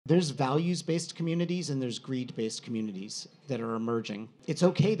there's values-based communities and there's greed-based communities that are emerging. It's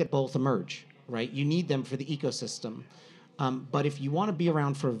okay that both emerge, right? You need them for the ecosystem. But if you want to be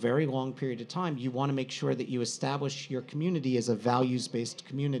around for a very long period of time, you want to make sure that you establish your community as a values-based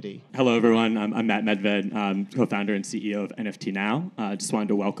community. Hello, everyone. I'm Matt Medved, co-founder and CEO of NFT Now. Just wanted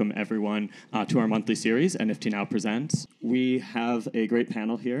to welcome everyone to our monthly series, NFT Now Presents. We have a great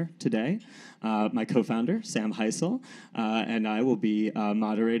panel here today. My co-founder, Sam Hysell, and I will be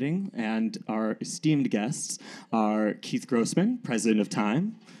moderating, and our esteemed guests are Keith Grossman, president of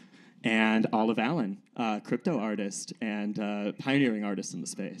Time, and Olive Allen, crypto artist and pioneering artist in the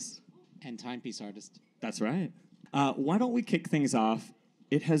space. And timepiece artist. That's right. Why don't we kick things off?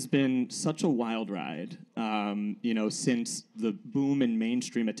 It has been such a wild ride, since the boom in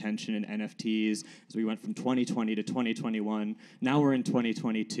mainstream attention in NFTs, as we went from 2020 to 2021. Now we're in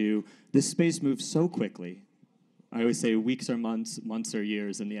 2022. This space moves so quickly. I always say weeks or months, months or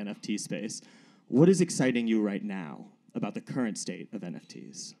years in the NFT space. What is exciting you right now about the current state of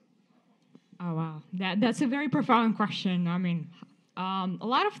NFTs? Oh, wow. That's a very profound question. I mean, a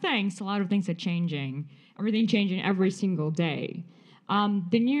lot of things are changing. Everything changing every single day.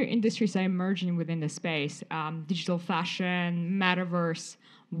 The new industries are emerging within the space. Digital fashion, metaverse,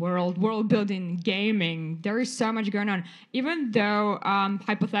 world building, gaming. There is so much going on. Even though,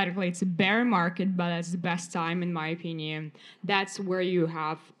 hypothetically, it's a bear market, but it's the best time, in my opinion. That's where you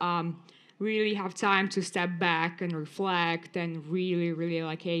have... really have time to step back and reflect and really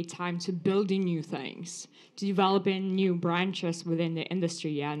time to building new things, to developing new branches within the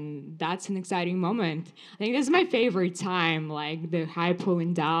industry, and that's an exciting moment. I think this is my favorite time, like the hype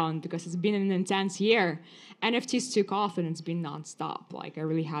pulling down, because it's been an intense year. NFTs took off and it's been nonstop. Like I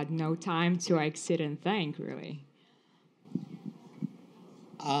really had no time to sit and think, really.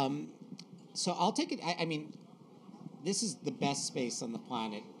 So I'll take it. I mean, this is the best space on the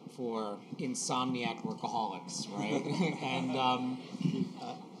planet for insomniac workaholics, right? And I'll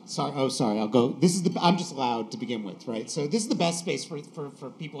go. I'm just loud to begin with, right? So this is the best space for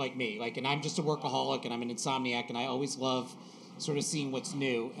people like me. Like, and I'm just a workaholic, and I'm an insomniac, and I always love sort of seeing what's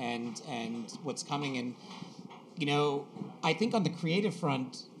new and what's coming. And I think on the creative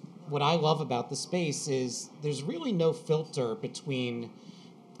front, what I love about the space is there's really no filter between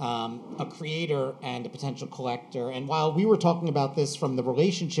a creator and a potential collector. And while we were talking about this from the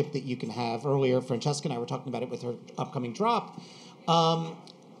relationship that you can have earlier, Francesca and I were talking about it with her upcoming drop,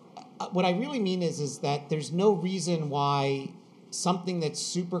 what I really mean is that there's no reason why something that's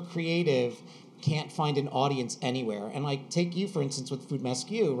super creative can't find an audience anywhere. And like, take you, for instance, with Food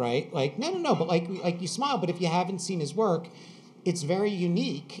Mescue, right? Like, no, but like you smile, but if you haven't seen his work, it's very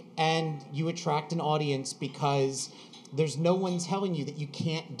unique, and you attract an audience because there's no one telling you that you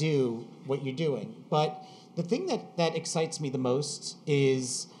can't do what you're doing. But the thing that excites me the most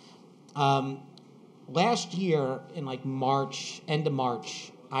is last year in like end of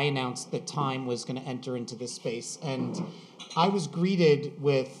March, I announced that Time was going to enter into this space. And I was greeted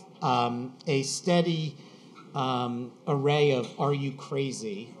with a steady array of, "Are you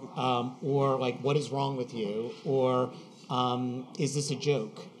crazy?" Or like, "What is wrong with you?" Or "Is this a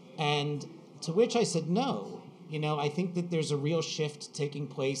joke?" And to which I said, no. I think that there's a real shift taking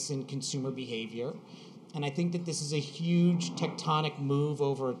place in consumer behavior. And I think that this is a huge tectonic move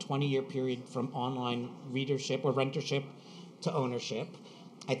over a 20-year period from online readership or rentership to ownership.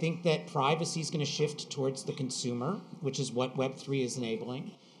 I think that privacy is going to shift towards the consumer, which is what Web3 is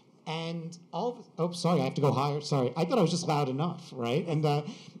enabling. And sorry, I have to go higher. Sorry, I thought I was just loud enough, right?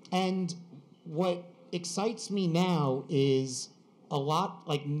 And what excites me now is a lot,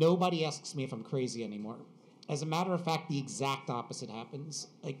 like nobody asks me if I'm crazy anymore. As a matter of fact, the exact opposite happens.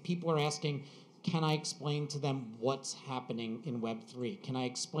 Like, people are asking, can I explain to them what's happening in Web3? Can I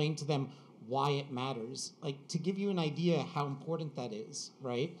explain to them why it matters? Like, to give you an idea how important that is,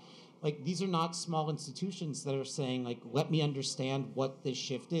 right? Like, these are not small institutions that are saying, like, let me understand what this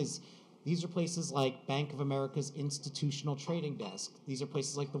shift is. These are places like Bank of America's Institutional Trading Desk. These are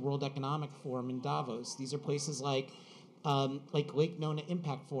places like the World Economic Forum in Davos. These are places like Lake Nona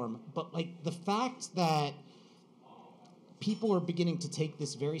Impact Forum. But, like, the fact that people are beginning to take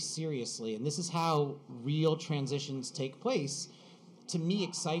this very seriously, and this is how real transitions take place, to me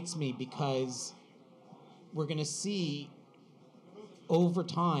excites me, because we're going to see over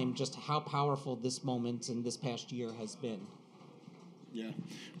time just how powerful this moment and this past year has been. Yeah,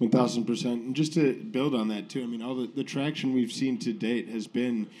 1,000%. And just to build on that, too, I mean, all the traction we've seen to date has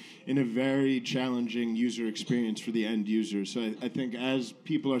been in a very challenging user experience for the end user. So I think as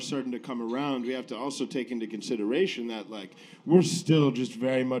people are starting to come around, we have to also take into consideration that, like, we're still just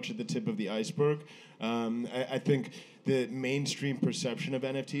very much at the tip of the iceberg. I think the mainstream perception of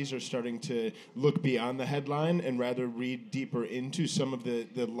NFTs are starting to look beyond the headline and rather read deeper into some of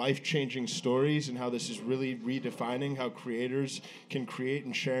the life-changing stories and how this is really redefining how creators can create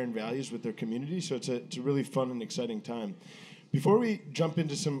and share in values with their community. So it's a really fun and exciting time. Before we jump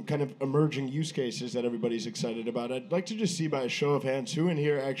into some kind of emerging use cases that everybody's excited about, I'd like to just see by a show of hands who in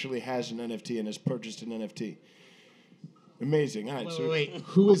here actually has an NFT and has purchased an NFT. Amazing. All right. Wait.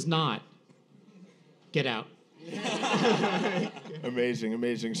 Who is not? Get out.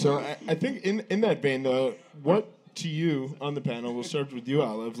 Amazing. So I think in that vein, though, what to you on the panel, we'll start with you,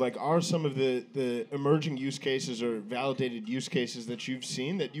 Olive, like are some of the emerging use cases or validated use cases that you've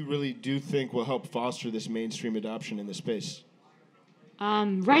seen that you really do think will help foster this mainstream adoption in the space?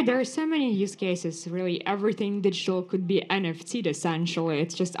 Right, there are so many use cases. Really, everything digital could be NFT'd, essentially.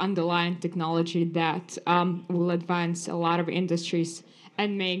 It's just underlying technology that will advance a lot of industries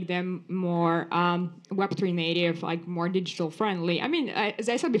and make them more Web3 native, like more digital friendly. I mean, as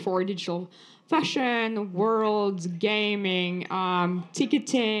I said before, digital fashion, worlds, gaming,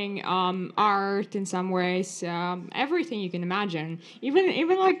 ticketing, art in some ways, everything you can imagine.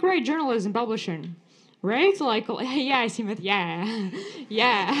 Even like great journalism, publishing. Right? Like, yeah, I see it. Yeah.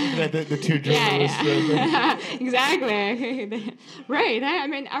 The two journalists. Yeah. Exactly. Right. I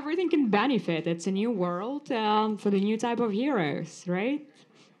mean, everything can benefit. It's a new world for the new type of heroes, right?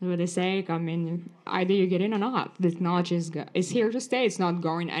 For the sake, I mean, either you get in or not. The technology is here to stay. It's not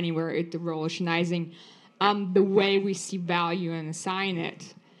going anywhere. It's revolutionizing the way we see value and assign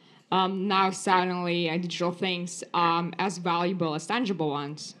it. Now, suddenly, digital things as valuable as tangible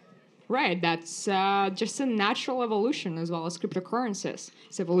ones. Right, that's just a natural evolution as well as cryptocurrencies.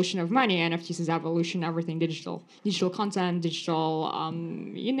 It's evolution of money, NFTs is evolution, everything digital. Digital content, digital,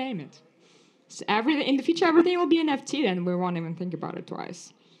 you name it. So in the future, everything will be NFT, and we won't even think about it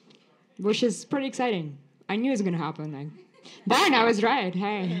twice. Which is pretty exciting. I knew it was going to happen. Darn, I was right.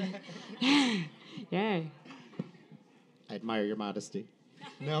 Hey. Yay. I admire your modesty.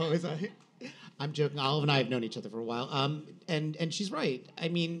 No, I'm joking. Olive and I have known each other for a while. And she's right. I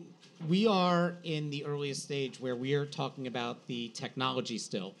mean, we are in the earliest stage where we are talking about the technology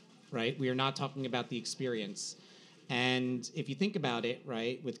still, right? We are not talking about the experience. And if you think about it,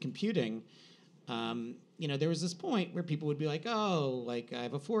 right, with computing, there was this point where people would be like, oh, like I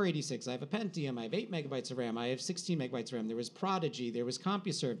have a 486, I have a Pentium, I have 8 megabytes of RAM, I have 16 megabytes of RAM. There was Prodigy, there was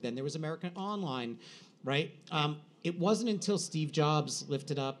CompuServe, then there was American Online, right? It wasn't until Steve Jobs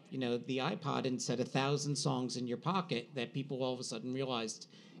lifted up, the iPod and said 1,000 songs in your pocket that people all of a sudden realized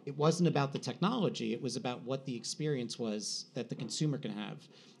it wasn't about the technology. It was about what the experience was that the consumer can have.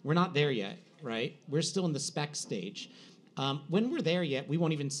 We're not there yet, right? We're still in the spec stage. When we're there yet, we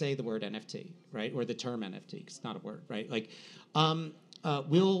won't even say the word NFT, right? Or the term NFT, 'cause it's not a word, right? Like,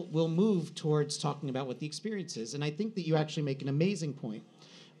 we'll move towards talking about what the experience is. And I think that you actually make an amazing point,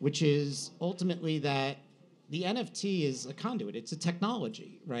 which is ultimately that the NFT is a conduit. It's a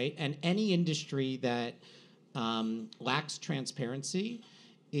technology, right? And any industry that lacks transparency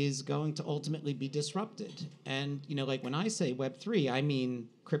is going to ultimately be disrupted. And, like when I say Web3, I mean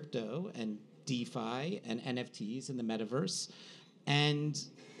crypto and DeFi and NFTs and the metaverse. And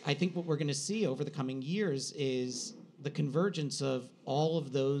I think what we're going to see over the coming years is the convergence of all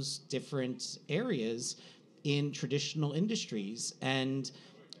of those different areas in traditional industries and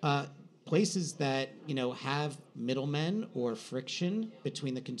places that, have middlemen or friction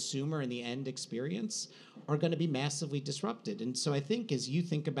between the consumer and the end experience are going to be massively disrupted. And so I think as you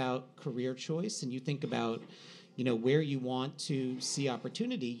think about career choice and you think about, where you want to see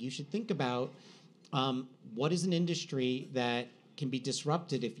opportunity, you should think about what is an industry that can be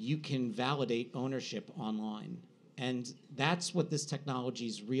disrupted if you can validate ownership online. And that's what this technology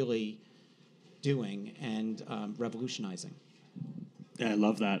is really doing and revolutionizing. Yeah, I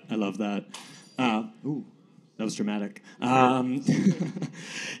love that. That was dramatic. As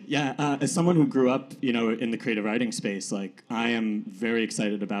someone who grew up, in the creative writing space, like I am very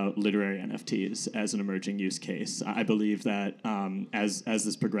excited about literary NFTs as an emerging use case. I believe that as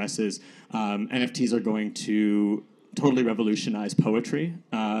this progresses, NFTs are going to totally revolutionize poetry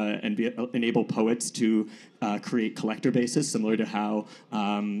and enable poets to create collector bases, similar to how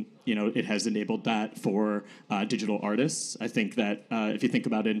it has enabled that for digital artists. I think that if you think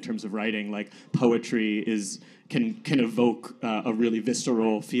about it in terms of writing, like poetry can evoke a really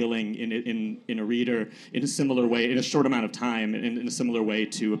visceral feeling in a reader in a similar way, in a short amount of time, in a similar way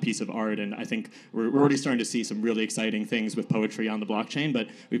to a piece of art. And I think we're already starting to see some really exciting things with poetry on the blockchain, but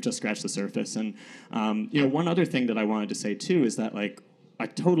we've just scratched the surface. And one other thing that I wanted to say too is that I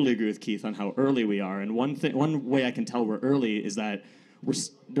totally agree with Keith on how early we are. And one way I can tell we're early is that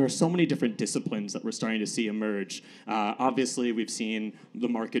there are so many different disciplines that we're starting to see emerge. Obviously, we've seen the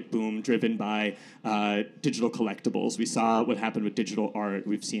market boom driven by digital collectibles. We saw what happened with digital art.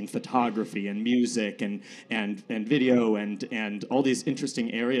 We've seen photography and music and video and all these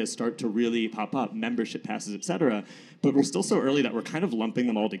interesting areas start to really pop up, membership passes, et cetera. But we're still so early that we're kind of lumping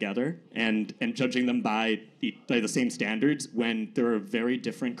them all together and judging them by the same standards when there are very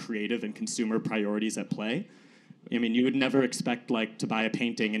different creative and consumer priorities at play. I mean, you would never expect to buy a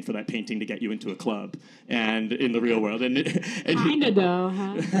painting and for that painting to get you into a club, and in the real world, and kinda though,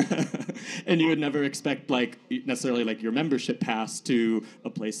 huh? and you would never expect necessarily your membership pass to a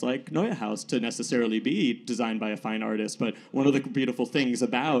place like Neue House to necessarily be designed by a fine artist. But one of the beautiful things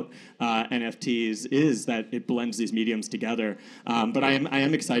about NFTs is that it blends these mediums together. But I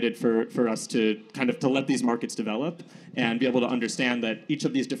am excited for us to to let these markets develop and be able to understand that each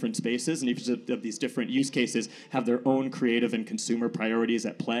of these different spaces and each of these different use cases have their own creative and consumer priorities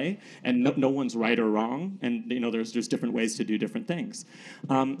at play, and no one's right or wrong, and there's different ways to do different things.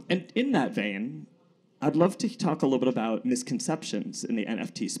 And in that vein, I'd love to talk a little bit about misconceptions in the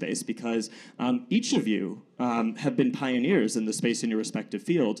NFT space, because each of you have been pioneers in the space in your respective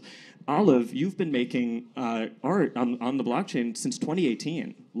fields. Olive, you've been making art on the blockchain since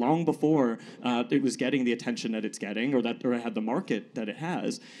 2018, long before it was getting the attention that it's getting, or it had the market that it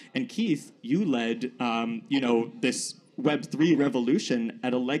has. And Keith, you led this Web3 revolution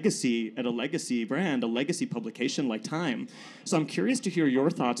at a legacy brand, a legacy publication like Time. So I'm curious to hear your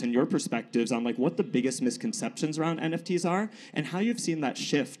thoughts and your perspectives on what the biggest misconceptions around NFTs are and how you've seen that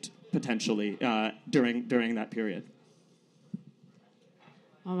shift potentially during that period.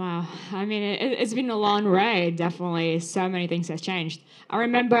 Oh, wow. I mean, it's been a long ride, definitely. So many things have changed. I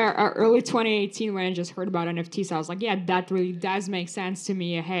remember early 2018 when I just heard about NFTs, I was like, yeah, that really does make sense to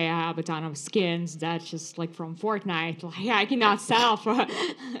me. Hey, I have a ton of skins that's just from Fortnite. I cannot sell for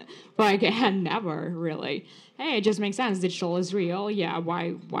never, really. Hey, it just makes sense. Digital is real. Yeah,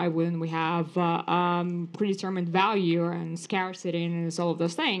 why wouldn't we have predetermined value and scarcity and all of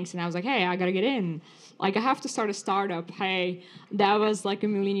those things? And I was like, hey, I got to get in. I have to start a startup. Hey, that was a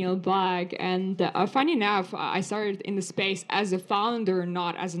millennial bug. And funny enough, I started in the space as a founder,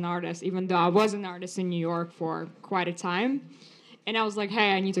 not as an artist, even though I was an artist in New York for quite a time. And I was like,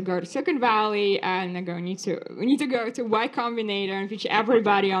 hey, I need to go to Silicon Valley, and we need to go to Y Combinator and teach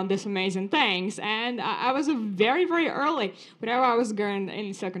everybody on these amazing things. And I was very, very early. Whenever I was going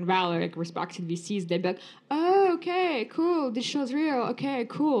in Silicon Valley, respected VCs, they'd be like, oh, okay, cool, this show's real. Okay,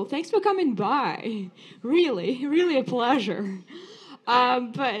 cool. Thanks for coming by. Really, really a pleasure.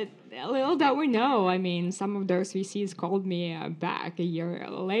 But little that we know, I mean, some of those VCs called me back a year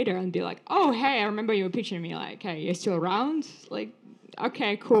later and be like, oh, hey, I remember you were pitching me, hey, you're still around?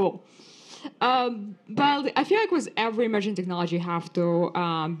 Okay, cool. But I feel with every emerging technology, you have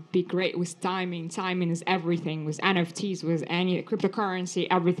to be great with timing. Timing is everything, with NFTs, with any cryptocurrency,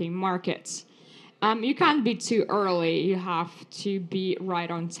 everything, markets. You can't be too early. You have to be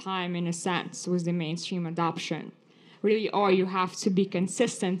right on time, in a sense, with the mainstream adoption. Really, or you have to be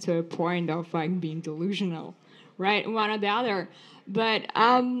consistent to a point of being delusional, right? One or the other. But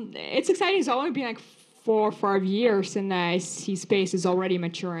it's exciting. It's only been 4 or 5 years, and I see space is already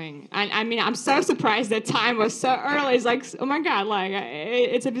maturing. And I mean, I'm so surprised that Time was so early. It's oh my God,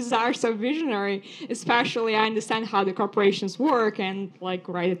 it's a bizarre, so visionary. Especially, I understand how the corporations work, and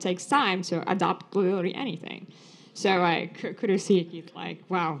right, it takes time to adopt literally anything. So I could see it,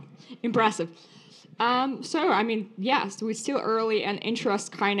 wow, impressive. So, I mean, yes, we're still early, and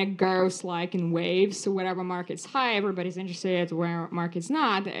interest kind of goes in waves. So whatever market's high, everybody's interested. Where market's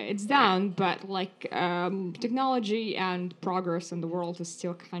not, it's down. But technology and progress in the world is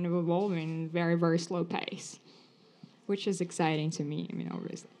still kind of evolving at very, very slow pace, which is exciting to me. I mean,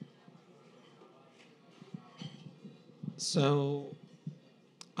 obviously. So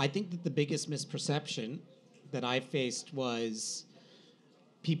I think that the biggest misperception that I faced was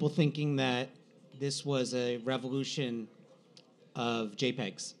people thinking that this was a revolution of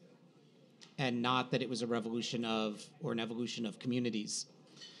JPEGs, and not that it was a revolution or an evolution of communities.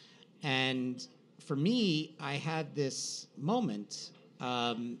 And for me, I had this moment,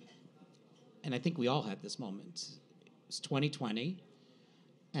 and I think we all had this moment. It was 2020,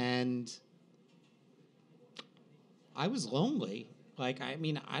 and I was lonely.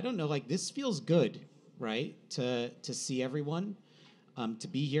 I don't know, this feels good, right? To see everyone. To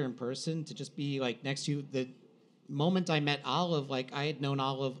be here in person, to just be next to you. The moment I met Olive, I had known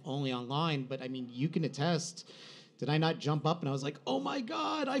Olive only online, but I mean, you can attest. Did I not jump up and I was like, oh my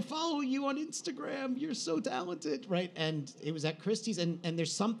God, I follow you on Instagram. You're so talented, right? And it was at Christie's, and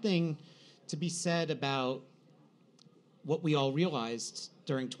there's something to be said about what we all realized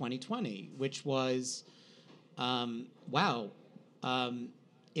during 2020, which was, wow,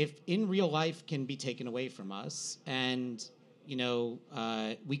 if in real life can be taken away from us, and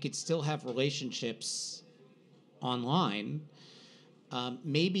we could still have relationships online.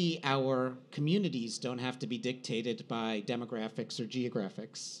 Maybe our communities don't have to be dictated by demographics or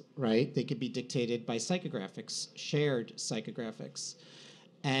geographics, right? They could be dictated by psychographics, shared psychographics.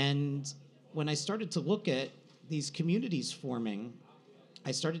 And when I started to look at these communities forming,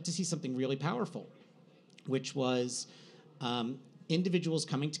 I started to see something really powerful, which was individuals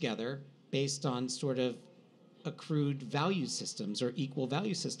coming together based on sort of accrued value systems or equal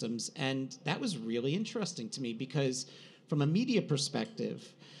value systems. And that was really interesting to me because from a media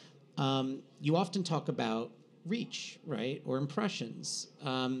perspective, you often talk about reach, right, or impressions.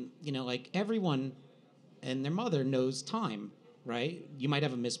 Like everyone and their mother knows time, right? You might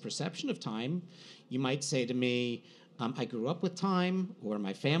have a misperception of time. You might say to me, I grew up with time, or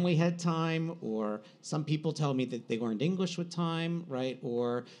my family had time, or some people tell me that they learned English with time, right?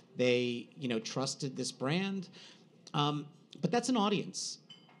 Or they, trusted this brand. But that's an audience,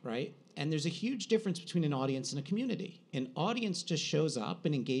 right? And there's a huge difference between an audience and a community. An audience just shows up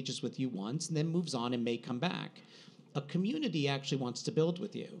and engages with you once and then moves on and may come back. A community actually wants to build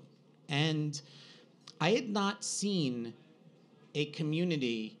with you. And I had not seen a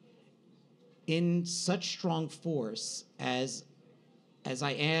community in such strong force as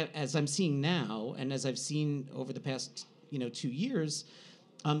I'm seeing now, and as I've seen over the past 2 years,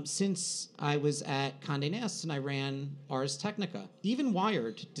 since I was at Condé Nast and I ran Ars Technica. Even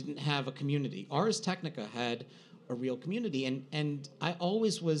Wired didn't have a community. Ars Technica had a real community, and I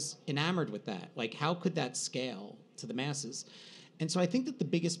always was enamored with that. Like, how could that scale to the masses? And so I think that the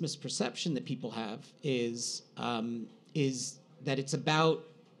biggest misperception that people have is that it's about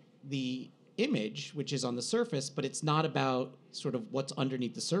the image, which is on the surface, but it's not about sort of what's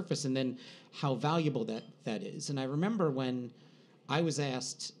underneath the surface and then how valuable that is. And I remember when I was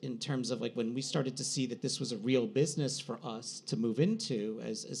asked, in terms of like when we started to see that this was a real business for us to move into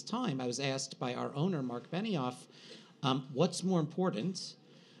as time, I was asked by our owner, Mark Benioff, what's more important,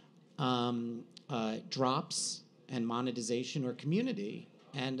 drops and monetization or community?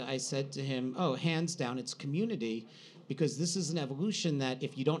 And I said to him, oh, hands down, it's community, because this is an evolution that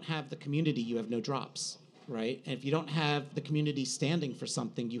if you don't have the community, you have no drops, right? And if you don't have the community standing for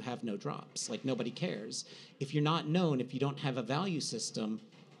something, you have no drops. Like, nobody cares. If you're not known, if you don't have a value system,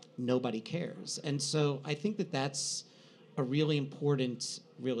 nobody cares. And so I think that that's a really important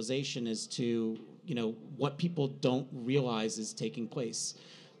realization as to, what people don't realize is taking place.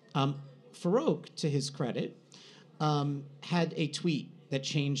 Farouk, to his credit, had a tweet that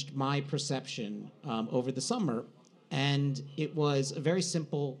changed my perception over the summer. And it was a very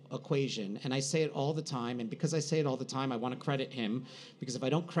simple equation. And I say it all the time. And because I say it all the time, I want to credit him. Because if I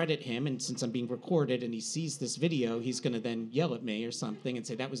don't credit him, and since I'm being recorded and he sees this video, he's going to then yell at me or something and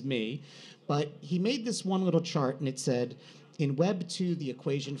say, that was me. But he made this one little chart, and it said, in Web 2, the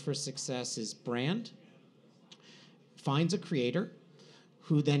equation for success is brand, finds a creator,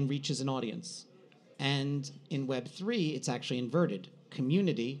 who then reaches an audience. And in Web 3, it's actually inverted.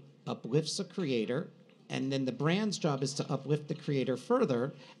 Community uplifts a creator, and then the brand's job is to uplift the creator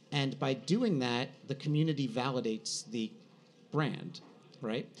further, and by doing that, the community validates the brand,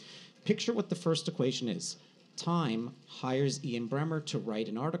 right? Picture what the first equation is. Time hires Ian Bremmer to write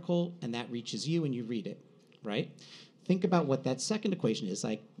an article, and that reaches you, and you read it, right? Think about what that second equation is.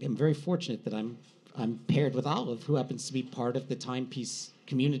 I am very fortunate that I'm paired with Olive, who happens to be part of the Timepiece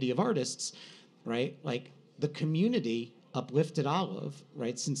community of artists, right? Like, the community uplifted Olive,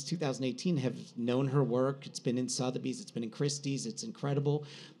 right, since 2018, have known her work. It's been in Sotheby's, it's been in Christie's, it's incredible.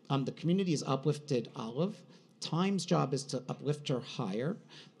 The community has uplifted Olive. Time's job is to uplift her higher.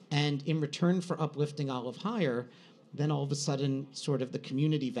 And in return for uplifting Olive higher, then all of a sudden, sort of the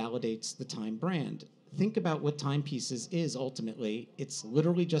community validates the Time brand. Think about what Timepieces is ultimately. It's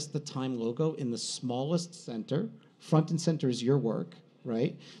literally just the Time logo in the smallest center. Front and center is your work,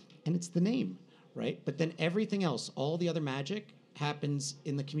 right? And it's the name, right? But then everything else, all the other magic, happens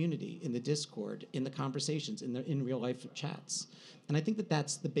in the community, in the Discord, in the conversations, in real life chats. And I think that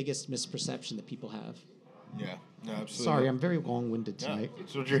that's the biggest misperception that people have. Yeah, no, absolutely. Sorry, I'm very long-winded tonight.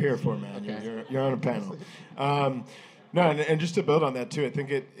 That's what you're here for, man. Okay. You're on a panel. And just to build on that too, I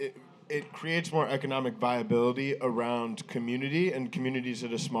think it creates more economic viability around community and communities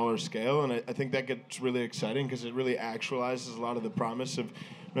at a smaller scale. And I think that gets really exciting because it really actualizes a lot of the promise of,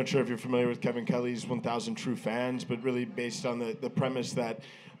 I'm not sure if you're familiar with Kevin Kelly's 1,000 True Fans, but really based on the premise that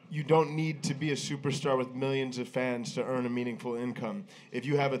you don't need to be a superstar with millions of fans to earn a meaningful income. If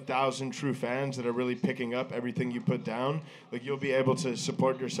you have 1,000 true fans that are really picking up everything you put down, like you'll be able to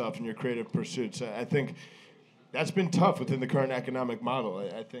support yourself in your creative pursuits. I think that's been tough within the current economic model.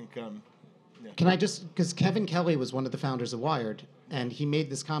 I think. Can I just, because Kevin Kelly was one of the founders of Wired, and he made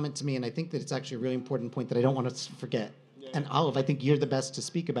this comment to me, and I think that it's actually a really important point that I don't want to forget. And Olive, I think you're the best to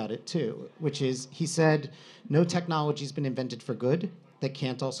speak about it too, which is, he said, no technology's been invented for good that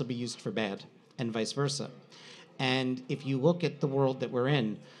can't also be used for bad, and vice versa. And if you look at the world that we're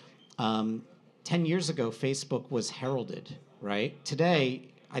in, 10 years ago, Facebook was heralded, right? Today,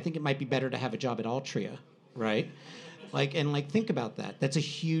 I think it might be better to have a job at Altria, right? Think about that. That's a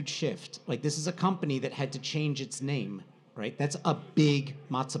huge shift. Like, this is a company that had to change its name, right? That's a big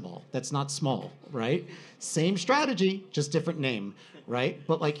matzo ball. That's not small, right? Same strategy, just different name, right?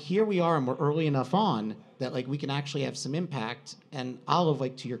 But like, here we are, and we're early enough on that like we can actually have some impact. And Olive,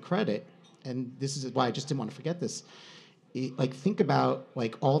 like, to your credit, and this is why I just didn't want to forget this. Like, think about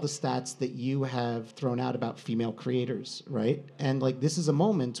like all the stats that you have thrown out about female creators, right? And like, this is a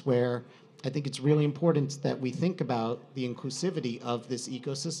moment where I think it's really important that we think about the inclusivity of this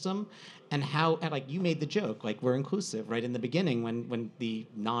ecosystem and how, and like you made the joke, like we're inclusive, right? In the beginning when the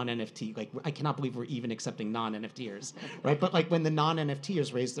non-NFT, like I cannot believe we're even accepting non-NFTers, right? But like when the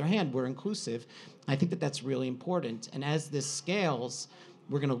non-NFTers raise their hand, we're inclusive. I think that that's really important. And as this scales,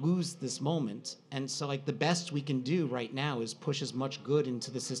 we're going to lose this moment. And so like the best we can do right now is push as much good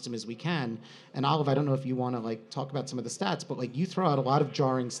into the system as we can. And Olive, I don't know if you want to like talk about some of the stats, but like you throw out a lot of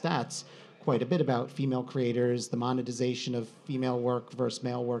jarring stats quite a bit about female creators, the monetization of female work versus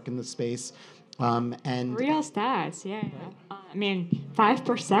male work in the space. And real stats, yeah. I mean,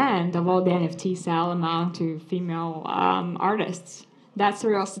 5% of all the NFT sell amount to female artists. That's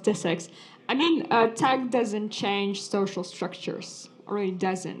real statistics. I mean, tech doesn't change social structures. It really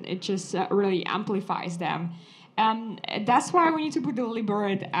doesn't. It just really amplifies them. That's why we need to put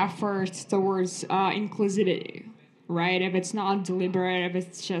deliberate effort towards inclusivity. Right? If it's not deliberate, if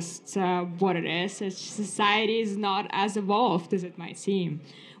it's just what it is, society is not as evolved as it might seem.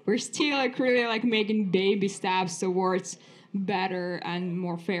 We're still like really like making baby steps towards better and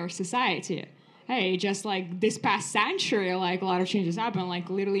more fair society. Hey, just like this past century, like a lot of changes happened. Like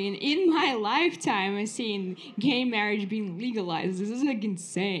literally in my lifetime, I've seen gay marriage being legalized. This is like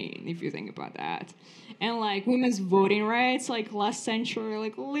insane if you think about that. And like women's voting rights, like last century,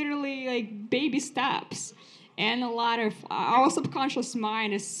 like literally like baby steps. And a lot of our subconscious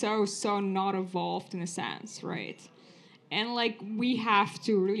mind is so not evolved in a sense, right? And like we have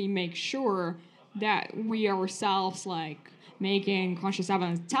to really make sure that we ourselves like making conscious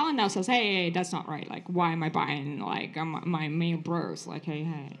evidence, telling ourselves, hey, that's not right. Like, why am I buying like my male bros? Like,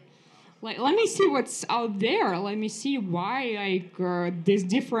 hey. Like, let me see what's out there. Let me see why like this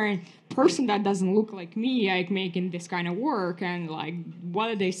different person that doesn't look like me like making this kind of work, and like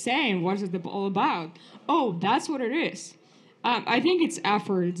what are they saying? What is it all about? Oh, that's what it is. I think it's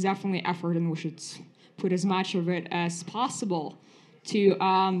effort. It's definitely effort, and we should put as much of it as possible to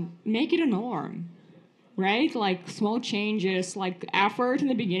make it a norm, right? Like small changes, like effort in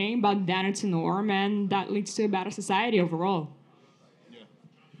the beginning, but then it's a norm, and that leads to a better society overall.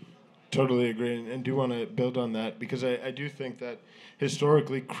 Totally agree, and do want to build on that because I do think that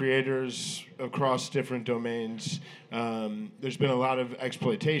historically creators across different domains, there's been a lot of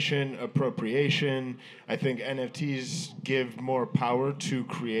exploitation, appropriation. I think NFTs give more power to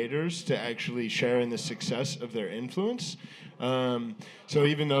creators to actually share in the success of their influence. So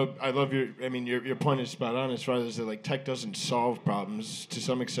even though I love your point is spot on as far as that like tech doesn't solve problems to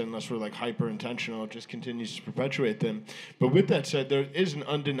some extent unless we're like hyper intentional, it just continues to perpetuate them. But with that said, there is an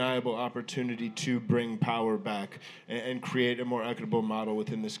undeniable opportunity to bring power back and create a more equitable model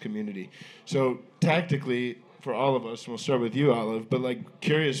within this community. So tactically, for all of us, and we'll start with you, Olive, but like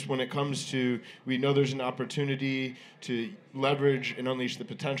curious when it comes to, we know there's an opportunity to leverage and unleash the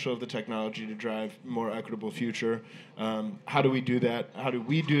potential of the technology to drive a more equitable future. How do we do that? How do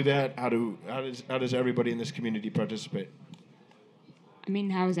we do that? How does everybody in this community participate? I mean,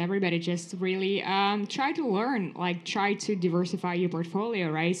 how is everybody just really try to learn, like try to diversify your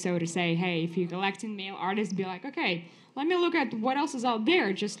portfolio, right? So to say, hey, if you're collecting male artists, be like, okay, let me look at what else is out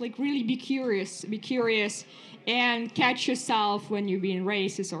there. Just like really be curious, and catch yourself when you're being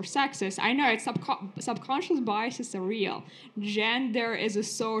racist or sexist. I know it's subconscious biases are real. Gender is a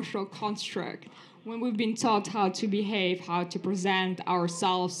social construct. When we've been taught how to behave, how to present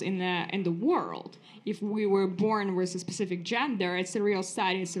ourselves in the world, if we were born with a specific gender, it's a real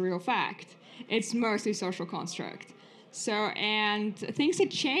study, it's a real fact. It's mostly social construct. So, and things are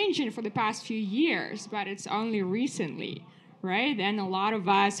changing for the past few years, but it's only recently, right? And a lot of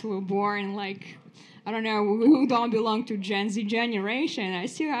us who were born like, I don't know, who don't belong to Gen Z generation, I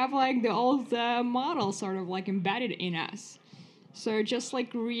still have like the old model sort of like embedded in us. So just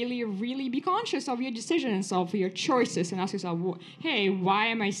like really, really be conscious of your decisions, of your choices, and ask yourself, hey, why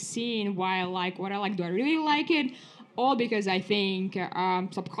am I seeing why I like what I like? Do I really like it? All because I think,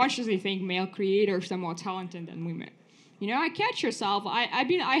 subconsciously think male creators are more talented than women. You know, I catch yourself. I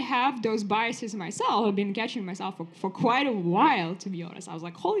have those biases myself. I've been catching myself for quite a while, to be honest. I was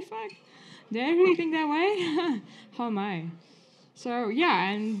like, holy fuck, did I really think that way? How am I? So yeah,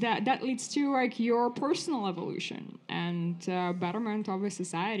 and that leads to like your personal evolution and betterment of a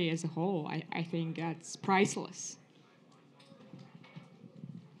society as a whole. I think that's priceless.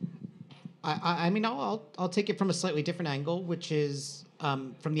 I mean, I'll take it from a slightly different angle, which is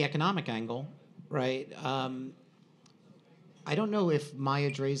from the economic angle, right? I don't know if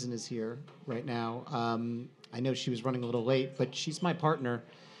Maya Drazen is here right now. I know she was running a little late, but she's my partner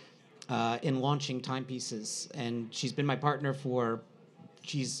in launching timepieces, and she's been my partner for,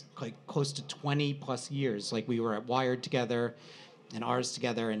 she's like close to 20 plus years. Like we were at Wired together and ours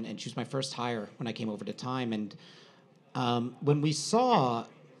together, and she was my first hire when I came over to Time. And when we saw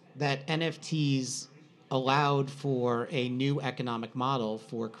that NFTs allowed for a new economic model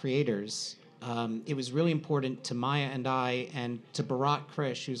for creators, it was really important to Maya and I, and to Bharat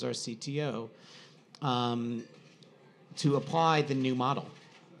Krish, who's our CTO, to apply the new model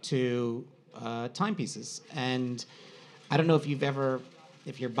to timepieces. And I don't know if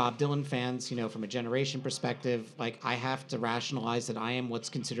if you're Bob Dylan fans, you know, from a generation perspective, like I have to rationalize that I am what's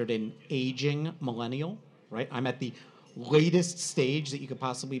considered an aging millennial, right? I'm at the latest stage that you could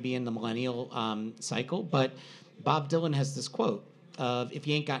possibly be in the millennial cycle. But Bob Dylan has this quote of, if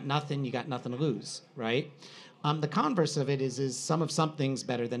you ain't got nothing, you got nothing to lose, right? The converse of it is some of something's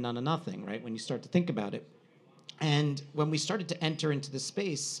better than none of nothing, right? When you start to think about it. And when we started to enter into the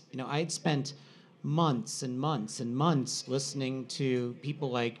space, you know, I had spent months and months and months listening to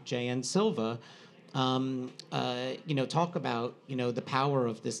people like J.N. Silva, you know, talk about, you know, the power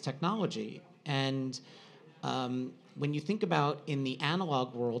of this technology. And when you think about in the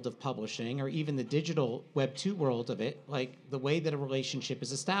analog world of publishing, or even the digital Web 2 world of it, like the way that a relationship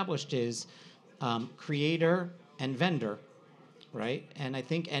is established is creator and vendor, right? And I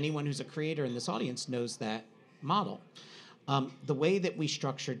think anyone who's a creator in this audience knows that model. The way that we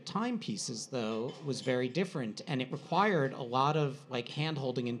structured timepieces, though, was very different, and it required a lot of like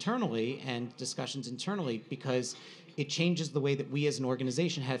hand-holding internally and discussions internally, because it changes the way that we as an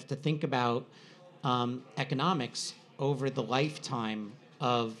organization have to think about economics over the lifetime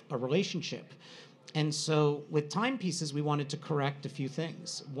of a relationship. And so with timepieces, we wanted to correct a few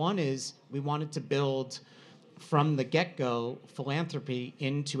things. One is we wanted to build from the get-go philanthropy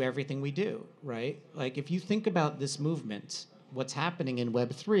into everything we do, right? Like if you think about this movement, what's happening in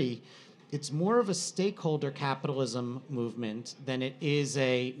Web3, it's more of a stakeholder capitalism movement than it is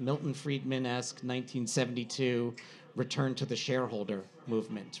a Milton Friedman-esque 1972 return to the shareholder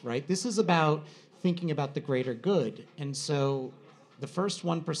movement, right? This is about thinking about the greater good. And so the first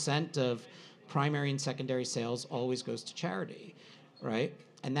 1% of primary and secondary sales always goes to charity, right?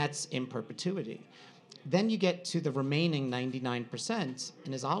 And that's in perpetuity. Then you get to the remaining 99%,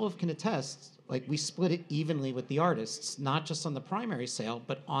 and as Olive can attest, like we split it evenly with the artists, not just on the primary sale,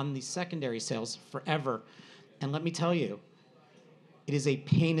 but on the secondary sales forever. And let me tell you, it is a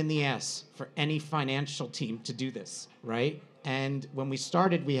pain in the ass for any financial team to do this, right? And when we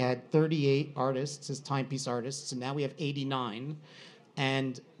started, we had 38 artists as timepiece artists, and now we have 89.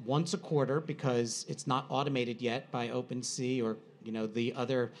 And once a quarter, because it's not automated yet by OpenSea or, you know, the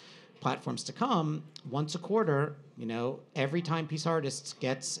other platforms to come, once a quarter, you know, every timepiece artist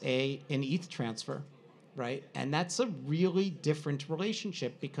gets an ETH transfer, right? And that's a really different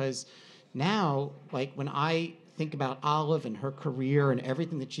relationship, because now, like when I think about Olive and her career and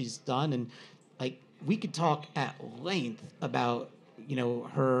everything that she's done, and like we could talk at length about, you know,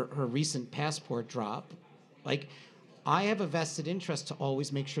 her recent passport drop. Like I have a vested interest to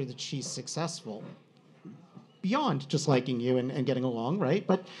always make sure that she's successful beyond just liking you and getting along, right?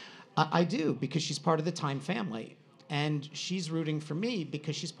 But I do, because she's part of the Time family. And she's rooting for me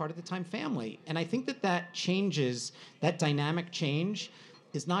because she's part of the Time family. And I think that changes, that dynamic change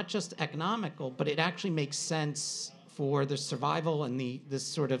is not just economical, but it actually makes sense for the survival and this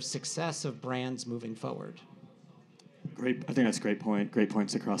sort of success of brands moving forward. Great. I think that's a great point. Great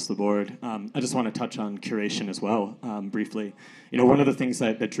points across the board. I just want to touch on curation as well, briefly. You know, one of the things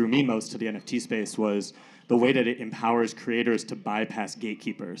that drew me most to the NFT space was the way that it empowers creators to bypass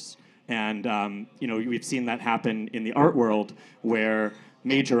gatekeepers. And you know, we've seen that happen in the art world, where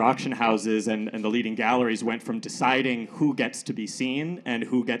major auction houses and the leading galleries went from deciding who gets to be seen and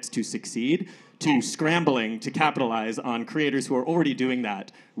who gets to succeed to scrambling to capitalize on creators who are already doing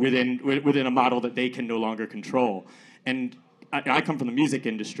that within a model that they can no longer control. And I come from the music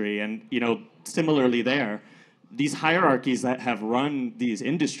industry, and similarly there, these hierarchies that have run these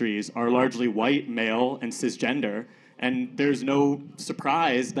industries are largely white, male, and cisgender. And there's no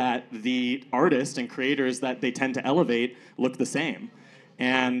surprise that the artists and creators that they tend to elevate look the same.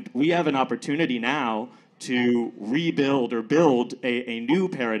 And we have an opportunity now to rebuild or build a new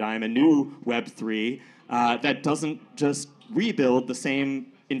paradigm, a new Web3 that doesn't just rebuild the same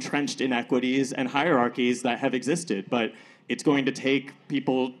entrenched inequities and hierarchies that have existed, but it's going to take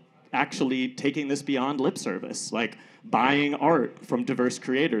people actually taking this beyond lip service, like buying art from diverse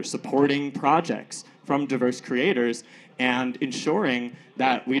creators, supporting projects from diverse creators, and ensuring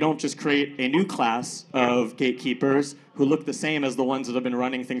that we don't just create a new class of gatekeepers who look the same as the ones that have been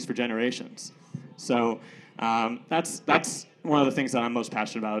running things for generations. So that's one of the things that I'm most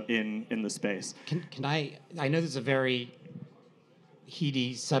passionate about in the space. Can I know this is a very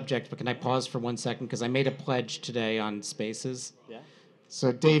heady subject, but can I pause for 1 second? Because I made a pledge today on Spaces. Yeah.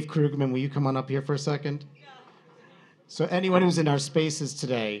 So Dave Krugman, will you come on up here for a second? Yeah. So anyone who's in our Spaces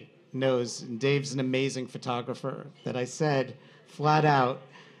today knows, and Dave's an amazing photographer, that I said flat out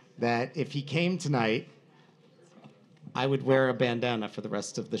that if he came tonight, I would wear a bandana for the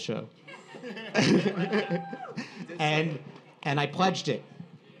rest of the show. and I pledged it.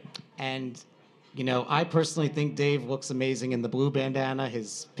 And I personally think Dave looks amazing in the blue bandana.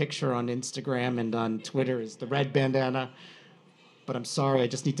 His picture on Instagram and on Twitter is the red bandana. But I'm sorry, I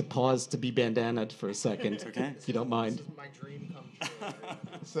just need to pause to be bandanaed for a second, okay. If you don't mind. This is my dream come true.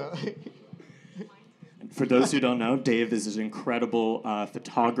 So, for those who don't know, Dave is an incredible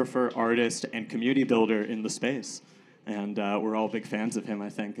photographer, artist, and community builder in the space. And we're all big fans of him, I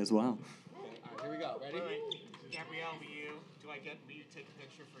think, as well. All right, here we go. Ready? Gabrielle, will you take a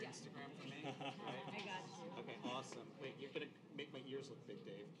picture for Instagram for me? Right? I got you. Okay, awesome. Wait, you're going to make my ears look big,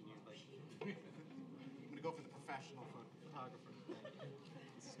 Dave. Can you, I'm going to go for the professional photographer.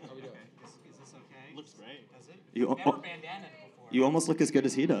 How we doing? Is this okay? Looks great. Does it? You, Never bandanaed before. You almost look as good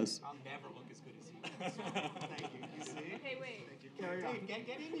as he does. I'll never look as good as he does. Thank you. You see? Okay, wait. Thank you. Carry on. Get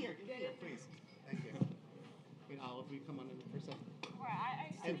in here. Get in here, please. Thank you. Wait, Olive, will you come on in for a second?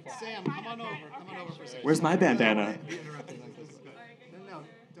 And Sam, come on over. Come on over for a second. Where's my bandana? Be interrupted like this. No,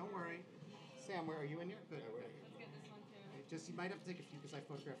 don't worry. Sam, where are you in here? Good. Let's get this one too. Just you might have to take a few because I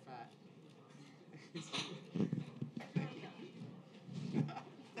photograph fat.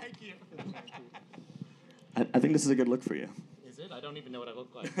 Thank you. I think this is a good look for you. Is it? I don't even know what I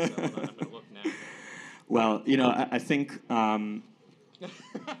look like, so I'm going to look now. Well, I think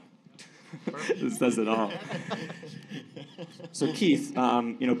this says it all. So Keith,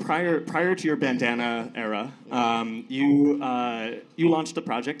 prior to your bandana era, you launched the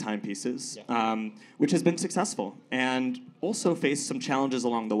project Timepieces, which has been successful and also faced some challenges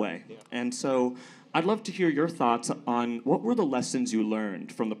along the way. Yeah. And so I'd love to hear your thoughts on what were the lessons you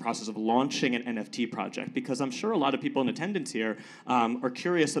learned from the process of launching an NFT project, because I'm sure a lot of people in attendance here are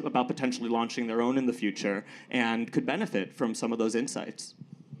curious about potentially launching their own in the future and could benefit from some of those insights.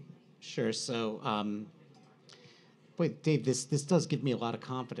 Sure. So, boy, Dave, this does give me a lot of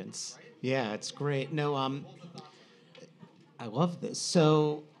confidence. Right? Yeah, it's great. No, I love this.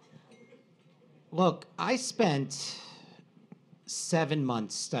 So, look, I spent 7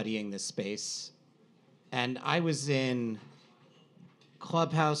 months studying this space, and I was in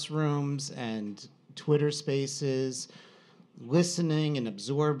Clubhouse rooms and Twitter spaces, listening and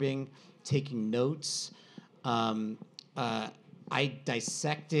absorbing, taking notes. I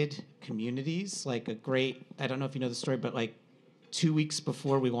dissected communities like I don't know if you know the story, but like 2 weeks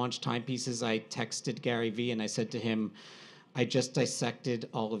before we launched Timepieces, I texted Gary Vee and I said to him, I just dissected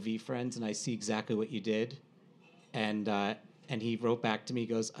all of VeeFriends and I see exactly what you did. And he wrote back to me, he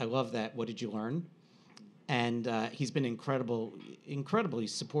goes, I love that. What did you learn? And he's been incredibly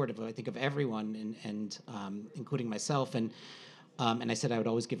supportive, I think, of everyone, and including myself. And I said I would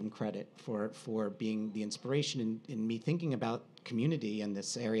always give him credit for being the inspiration in me thinking about community in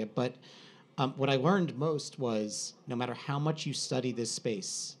this area. But what I learned most was no matter how much you study this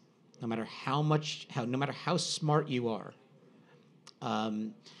space, no matter how smart you are,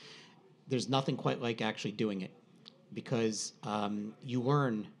 there's nothing quite like actually doing it, because you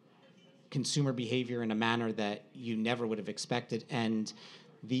learn consumer behavior in a manner that you never would have expected. And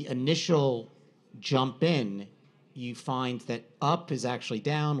the initial jump in, you find that up is actually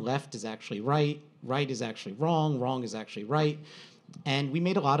down, left is actually right, right is actually wrong, wrong is actually right. And we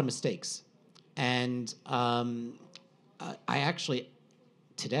made a lot of mistakes. And I actually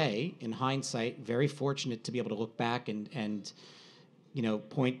today, in hindsight, very fortunate to be able to look back and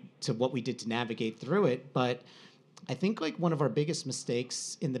point to what we did to navigate through it. But I think like one of our biggest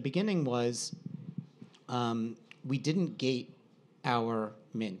mistakes in the beginning was we didn't gate our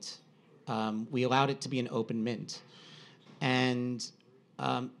mint. We allowed it to be an open mint. And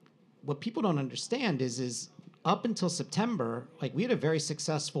what people don't understand is up until September, like we had a very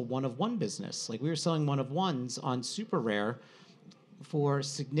successful one-of-one business. Like we were selling one-of-ones on super rare for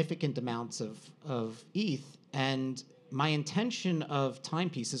significant amounts of ETH. And my intention of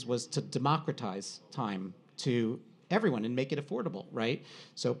timepieces was to democratize time to everyone and make it affordable, right?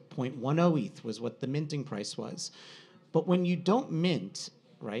 So 0.10 ETH was what the minting price was. But when you don't mint,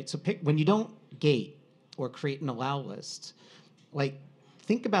 right? So when you don't gate or create an allow list, like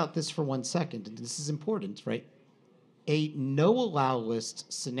think about this for 1 second, and this is important, right? A no allow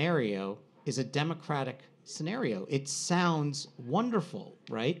list scenario is a democratic scenario. It sounds wonderful,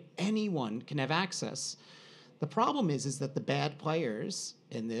 right? Anyone can have access. The problem is that the bad players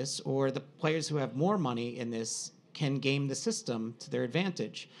in this, or the players who have more money in this, can game the system to their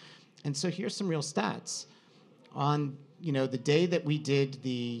advantage. And so here's some real stats. On the day that we did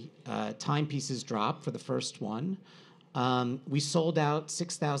the timepieces drop for the first one, we sold out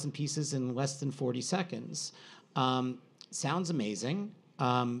 6,000 pieces in less than 40 seconds. Sounds amazing.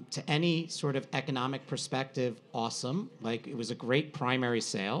 To any sort of economic perspective, awesome. Like it was a great primary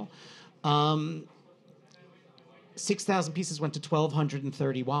sale. 6,000 pieces went to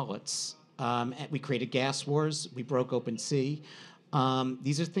 1,230 wallets. We created gas wars. We broke OpenSea.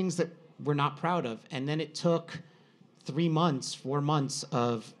 These are things that we're not proud of. And then it took 3 months, 4 months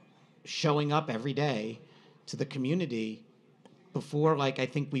of showing up every day to the community before, like, I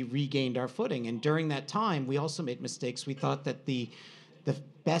think we regained our footing. And during that time, we also made mistakes. We thought that the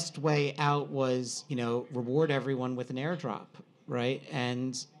best way out was, reward everyone with an airdrop, right?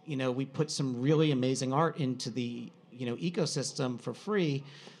 And, we put some really amazing art into the, ecosystem for free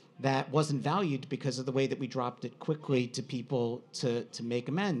that wasn't valued because of the way that we dropped it quickly to people to make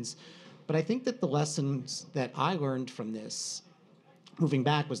amends. But I think that the lessons that I learned from this, moving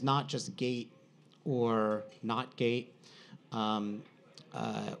back, was not just gate or not gate,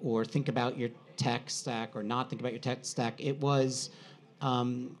 or think about your tech stack or not think about your tech stack. It was,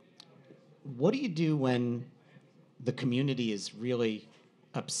 what do you do when the community is really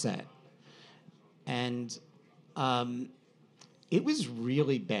upset? And it was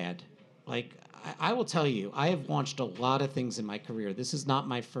really bad. Like, I will tell you, I have launched a lot of things in my career. This is not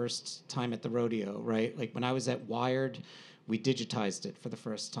my first time at the rodeo, right? Like, when I was at Wired, we digitized it for the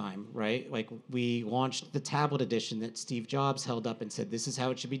first time, right? Like, we launched the tablet edition that Steve Jobs held up and said, this is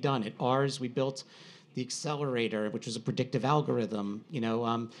how it should be done. At ours, we built the accelerator, which was a predictive algorithm,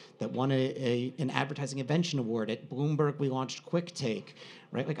 that won an advertising invention award. At Bloomberg, we launched QuickTake,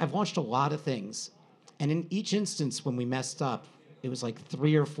 right? Like, I've launched a lot of things. And in each instance, when we messed up, it was like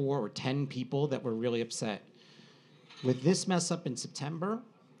 3 or 4 or 10 people that were really upset. With this mess up in September,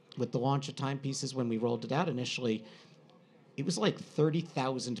 with the launch of timepieces when we rolled it out initially, it was like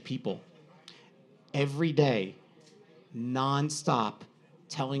 30,000 people every day, nonstop,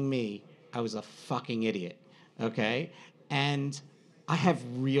 telling me I was a fucking idiot, okay? And I have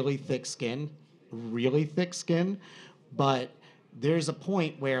really thick skin, but there's a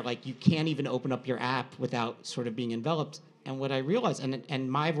point where, like, you can't even open up your app without sort of being enveloped. And what I realized,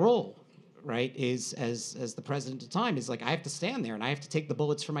 and my role, right, is as the president at the time, is like I have to stand there and I have to take the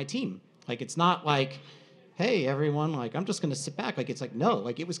bullets for my team. Like, it's not like, hey, everyone, like, I'm just going to sit back. Like, it's like, no,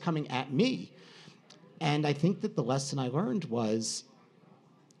 like, it was coming at me. And I think that the lesson I learned was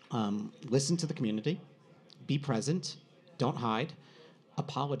listen to the community, be present, don't hide,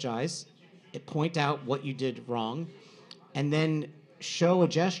 apologize, point out what you did wrong, and then show a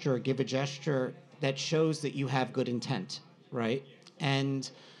gesture, give a gesture that shows that you have good intent, right? And,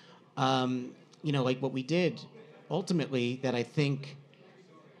 like what we did ultimately that I think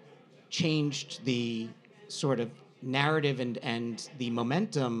changed the sort of narrative and the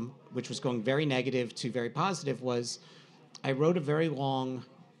momentum, which was going very negative to very positive, was I wrote a very long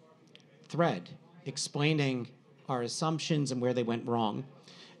thread explaining our assumptions and where they went wrong.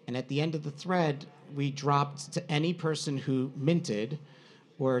 And at the end of the thread, we dropped to any person who minted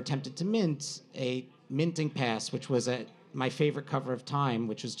or attempted to mint a minting pass, which was my favorite cover of Time,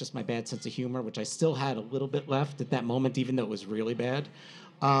 which was just my bad sense of humor, which I still had a little bit left at that moment, even though it was really bad,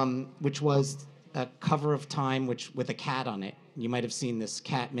 which was a cover of Time with a cat on it. You might have seen this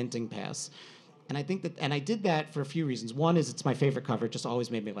cat minting pass. And I think and I did that for a few reasons. One is it's my favorite cover. It just always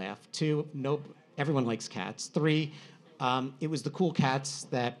made me laugh. 2, everyone likes cats. 3, It was the cool cats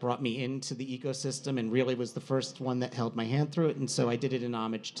that brought me into the ecosystem and really was the first one that held my hand through it. And so I did it in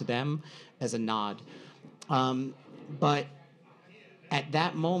homage to them as a nod. But at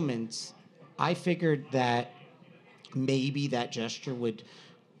that moment, I figured that maybe that gesture would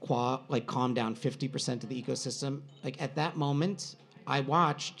calm down 50% of the ecosystem. Like at that moment, I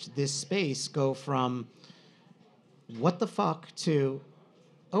watched this space go from what the fuck to,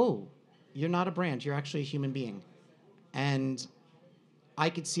 oh, you're not a brand, you're actually a human being. And I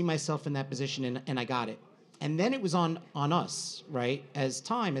could see myself in that position, and I got it. And then it was on us, right? As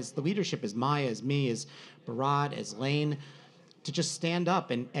the leadership, as Maya, as me, as Barad, as Lane, to just stand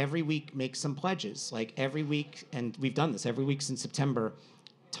up and every week make some pledges. Like every week, and we've done this every week since September,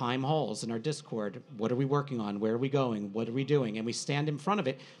 time halls in our Discord. What are we working on? Where are we going? What are we doing? And we stand in front of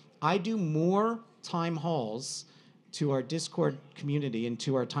it. I do more time halls to our Discord community and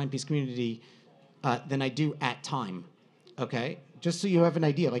to our timepiece community than I do at time. Okay? Just so you have an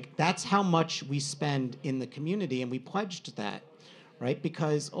idea, like that's how much we spend in the community, and we pledged that, right?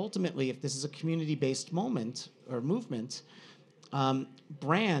 Because ultimately, if this is a community-based moment or movement,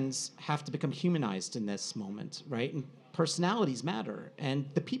 brands have to become humanized in this moment, right? And personalities matter, and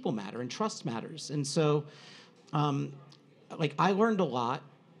the people matter, and trust matters. And so, I learned a lot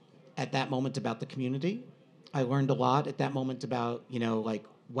at that moment about the community. I learned a lot at that moment about,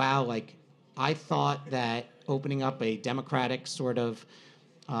 wow, I thought that opening up a democratic sort of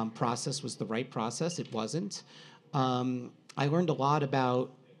process was the right process. It wasn't. I learned a lot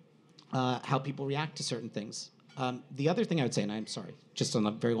about how people react to certain things. The other thing I would say, and I'm sorry, just on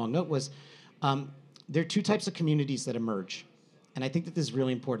a very long note, was there are two types of communities that emerge. And I think that this is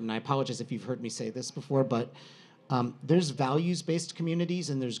really important. And I apologize if you've heard me say this before, but there's values-based communities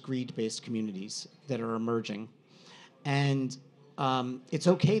and there's greed-based communities that are emerging. And it's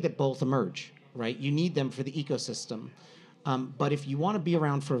okay that both emerge, right? You need them for the ecosystem. But if you want to be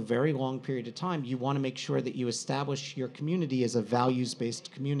around for a very long period of time, you want to make sure that you establish your community as a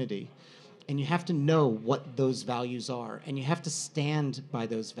values-based community. And you have to know what those values are. And you have to stand by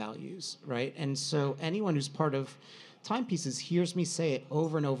those values, right? And so anyone who's part of Timepieces hears me say it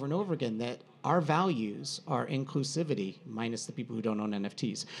over and over and over again, that our values are inclusivity, minus the people who don't own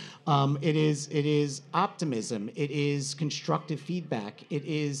NFTs. It is optimism. It is constructive feedback. It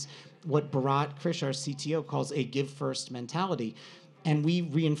is what Bharat Krish, our CTO, calls a give first mentality. And we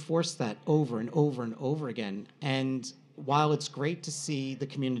reinforce that over and over and over again. And while it's great to see the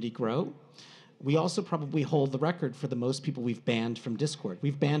community grow, we also probably hold the record for the most people we've banned from Discord.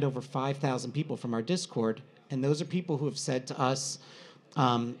 We've banned over 5,000 people from our Discord, and those are people who have said to us,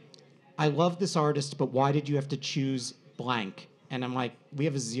 I love this artist, but why did you have to choose blank? And I'm like, we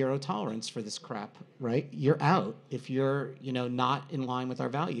have a zero tolerance for this crap, right? You're out if you're, not in line with our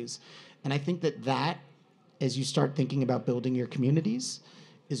values. And I think that, as you start thinking about building your communities,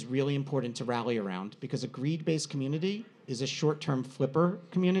 is really important to rally around, because a greed-based community is a short-term flipper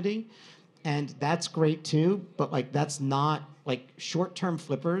community. And that's great too, but that's not, short-term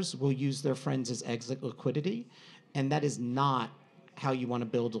flippers will use their friends as exit liquidity, and that is not how you want to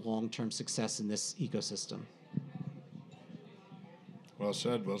build a long-term success in this ecosystem. Well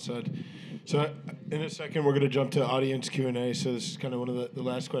said, well said. So in a second, we're going to jump to audience Q&A, so this is kind of one of the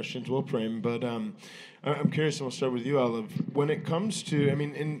last questions we'll frame, but I'm curious, and we'll start with you, Olive. When it comes to,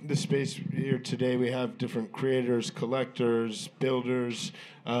 in the space here today, we have different creators, collectors, builders.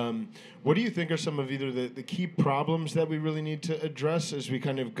 What do you think are some of either the key problems that we really need to address as we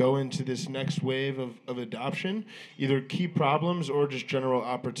kind of go into this next wave of adoption? Either key problems or just general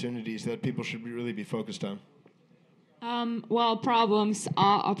opportunities that people should really be focused on? Problems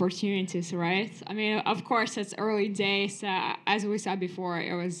are opportunities, right? Of course, it's early days. As we said before,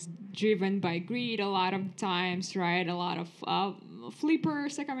 it was driven by greed a lot of times, right? A lot of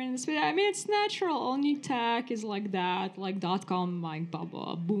flippers that come in the space. It's natural. All new tech is like that. Like .com,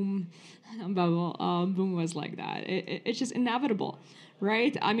 bubble, boom, boom was like that. It's just inevitable,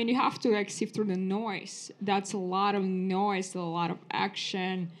 right? You have to sift through the noise. That's a lot of noise, a lot of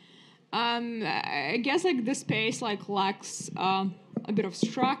action. I guess the space lacks a bit of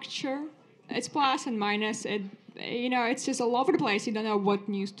structure. It's plus and minus. It's just all over the place. You don't know what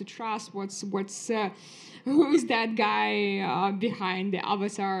news to trust. Who's that guy behind the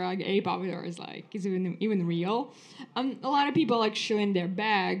avatar? Ape avatar is is even real. A lot of people showing their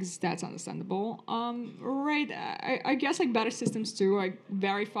bags. That's understandable. Right. I guess better systems to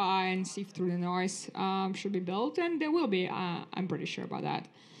verify and sift through the noise should be built, and there will be. I'm pretty sure about that.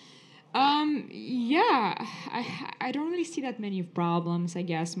 I don't really see that many problems. I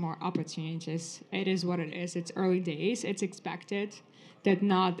guess more opportunities. It is what it is. It's early days. It's expected that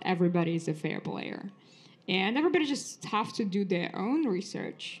not everybody is a fair player. and everybody just have to do their own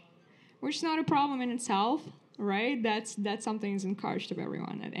research, which is not a problem in itself, right? That's something that's encouraged of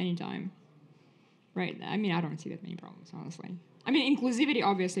everyone at any time, right? I mean, I don't see that many problems, honestly. I mean, inclusivity,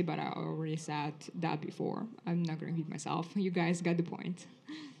 obviously, but I already said that before. I'm not going to repeat myself. You guys got the point.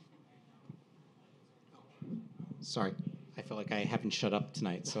 Sorry, I feel like I haven't shut up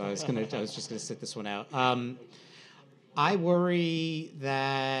tonight, so I was just gonna sit this one out. I worry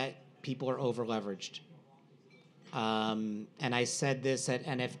that people are over leveraged, and I said this at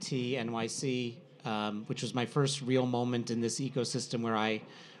NFT NYC, which was my first real moment in this ecosystem where I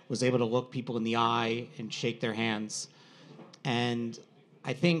was able to look people in the eye and shake their hands, and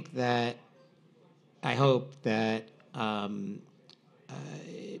I think that I hope that.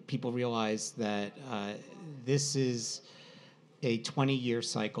 People realize that this is a 20-year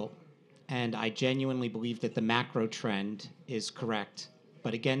cycle, and I genuinely believe that the macro trend is correct.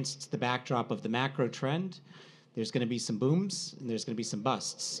 But against the backdrop of the macro trend, there's going to be some booms and there's going to be some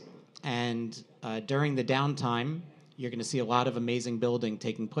busts. And during the downtime, you're going to see a lot of amazing building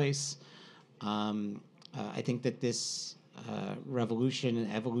taking place. I think that this revolution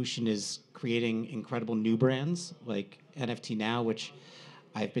and evolution is creating incredible new brands like NFT Now, which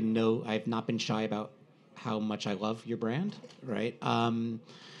I've not been shy about how much I love your brand, right?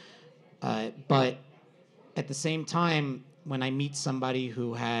 But at the same time, when I meet somebody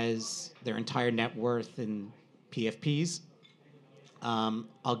who has their entire net worth in PFPs,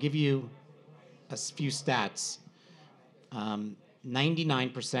 I'll give you a few stats.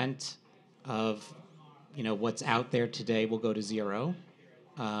 99% of what's out there today will go to zero.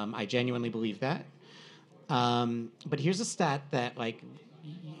 I genuinely believe that. But here's a stat that,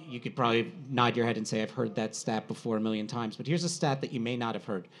 you could probably nod your head and say, I've heard that stat before a million times. But here's a stat that you may not have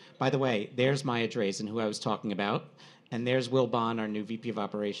heard. By the way, there's Maya Drazen, who I was talking about. And there's Will Bond, our new VP of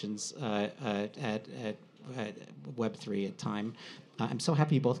Operations at Web3 at Time. I'm so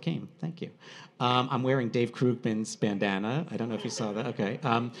happy you both came. Thank you. I'm wearing Dave Krugman's bandana. I don't know if you saw that. Okay.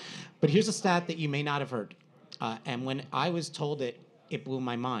 But here's a stat that you may not have heard. And when I was told it, it blew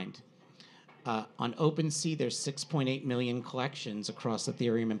my mind. On OpenSea, there's 6.8 million collections across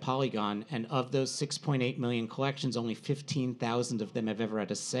Ethereum and Polygon, and of those 6.8 million collections, only 15,000 of them have ever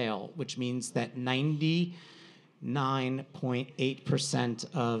had a sale, which means that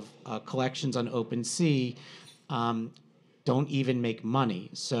 99.8% of collections on OpenSea don't even make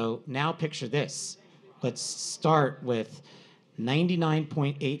money. So now picture this. Let's start with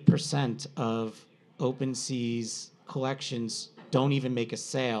 99.8% of OpenSea's collections don't even make a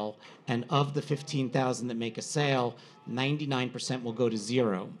sale, and of the 15,000 that make a sale, 99% will go to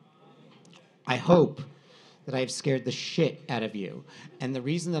zero. I hope that I've scared the shit out of you. And the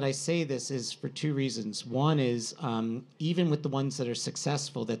reason that I say this is for two reasons. One is, even with the ones that are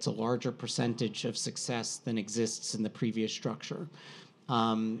successful, that's a larger percentage of success than exists in the previous structure.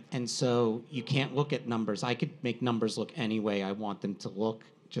 And so you can't look at numbers. I could make numbers look any way I want them to look.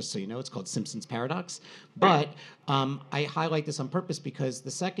 Just so you know, it's called Simpson's paradox. But I highlight this on purpose because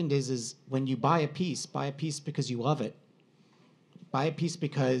the second is when you buy a piece because you love it. Buy a piece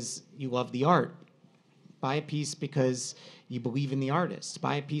because you love the art. Buy a piece because you believe in the artist.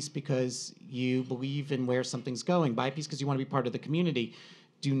 Buy a piece because you believe in where something's going. Buy a piece because you want to be part of the community.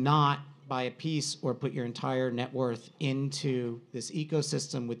 Do not buy a piece or put your entire net worth into this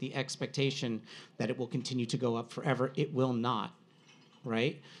ecosystem with the expectation that it will continue to go up forever. It will not.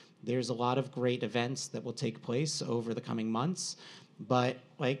 Right? There's a lot of great events that will take place over the coming months, but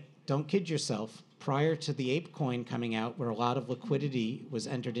don't kid yourself. Prior to the ape coin coming out, where a lot of liquidity was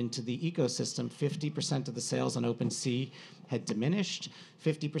entered into the ecosystem, 50% of the sales on OpenSea had diminished.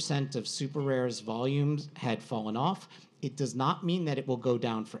 50% of super rare's volumes had fallen off. It does not mean that it will go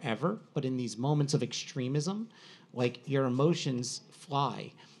down forever, but in these moments of extremism, your emotions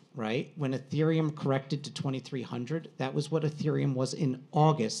fly. Right? When Ethereum corrected to 2,300, that was what Ethereum was in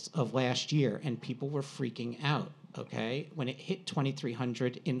August of last year, and people were freaking out, okay? When it hit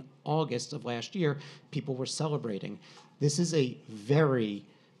 2,300 in August of last year, people were celebrating. This is a very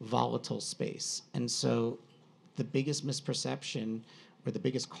volatile space, and so the biggest misperception or the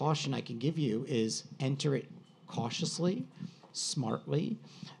biggest caution I can give you is enter it cautiously, smartly.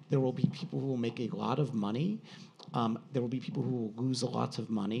 There will be people who will make a lot of money. There will be people who will lose a lot of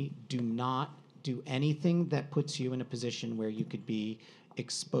money. Do not do anything that puts you in a position where you could be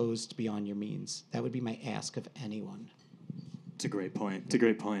exposed beyond your means. That would be my ask of anyone. It's a great point. It's a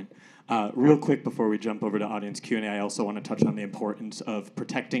great point. Real quick before we jump over to audience Q&A, I also want to touch on the importance of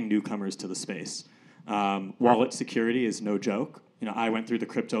protecting newcomers to the space. Wallet security is no joke. I went through the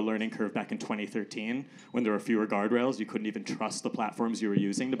crypto learning curve back in 2013 when there were fewer guardrails. You couldn't even trust the platforms you were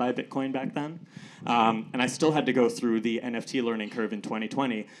using to buy Bitcoin back then. And I still had to go through the NFT learning curve in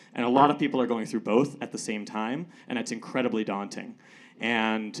 2020. And a lot of people are going through both at the same time, and it's incredibly daunting.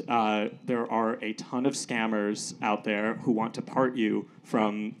 And there are a ton of scammers out there who want to part you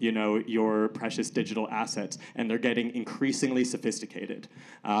from, your precious digital assets, and they're getting increasingly sophisticated.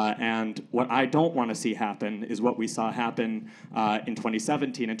 And what I don't want to see happen is what we saw happen in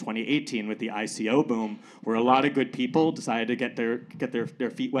 2017 and 2018 with the ICO boom, where a lot of good people decided to get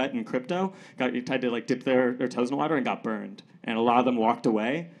their feet wet in crypto, tried to dip their toes in the water and got burned. And a lot of them walked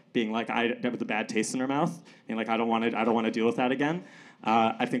away, being like, with a bad taste in their mouth, being like, I don't want to deal with that again.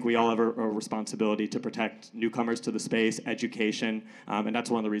 I think we all have a responsibility to protect newcomers to the space, education, and that's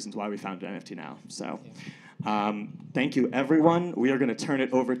one of the reasons why we founded NFT Now. So thank you, everyone. We are going to turn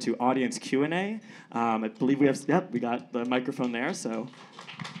it over to audience Q&A. I believe we got the microphone there. So.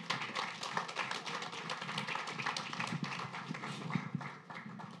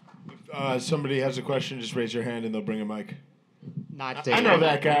 If somebody has a question, just raise your hand and they'll bring a mic. Not I know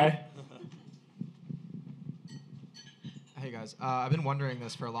that guy. Hey guys, I've been wondering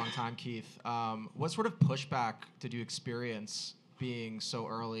this for a long time, Keith. What sort of pushback did you experience being so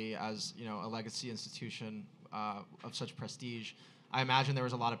early as a legacy institution of such prestige? I imagine there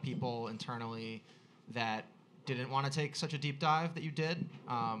was a lot of people internally that didn't want to take such a deep dive that you did.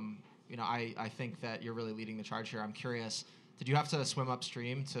 I think that you're really leading the charge here. I'm curious, did you have to swim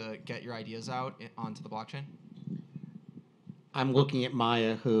upstream to get your ideas out onto the blockchain? I'm looking at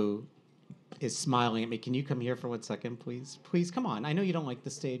Maya, who is smiling at me. Can you come here for 1 second, please? Please, come on. I know you don't like the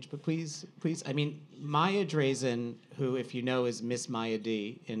stage, but please. I mean, Maya Drazen, who, if you know, is Miss Maya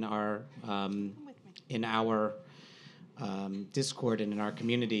D in our Discord and in our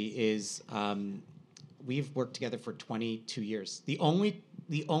community, is we've worked together for 22 years. The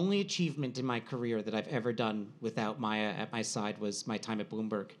only achievement in my career that I've ever done without Maya at my side was my time at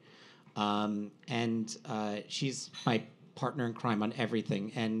Bloomberg, and she's my partner in crime on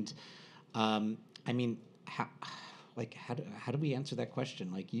everything. And I mean, how do we answer that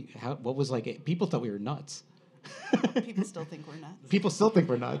question? What was people thought we were nuts. People still think we're nuts. People still think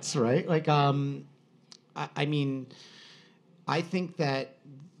we're nuts, right? I mean, I think that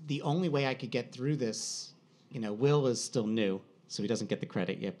the only way I could get through this, Will is still new, so he doesn't get the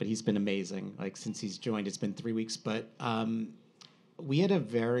credit yet, but he's been amazing. Since he's joined, it's been 3 weeks, but I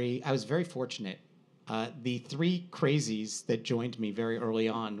was very fortunate. The three crazies that joined me very early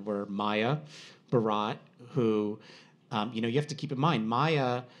on were Maya, Bharat, who, you have to keep in mind,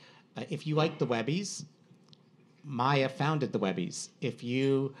 Maya, if you like the Webbies, Maya founded the Webbies. If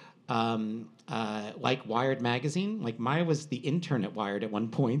you like Wired magazine, Maya was the intern at Wired at one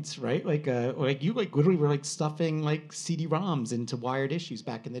point, right? You literally were stuffing CD-ROMs into Wired issues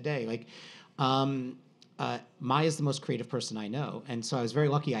back in the day. Maya's the most creative person I know, and so I was very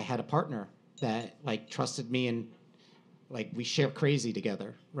lucky I had a partner that trusted me, and we share crazy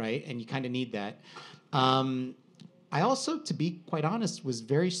together, right? And you kind of need that. I also, to be quite honest, was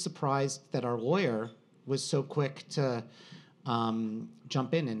very surprised that our lawyer was so quick to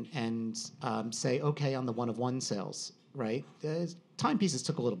jump in and say, okay, on the one-of-one sales, right? The timepieces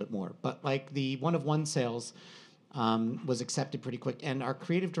took a little bit more, but the one-of-one sales was accepted pretty quick. And our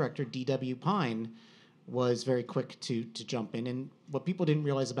creative director, D.W. Pine, was very quick to jump in. And what people didn't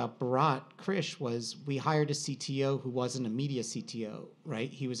realize about Bharat Krish was we hired a CTO who wasn't a media CTO, right?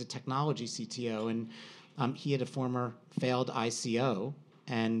 He was a technology CTO, and he had a former failed ICO,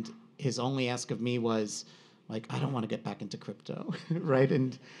 and his only ask of me was, I don't want to get back into crypto, right?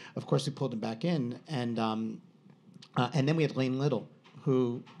 And of course we pulled him back in, and then we had Lane Little,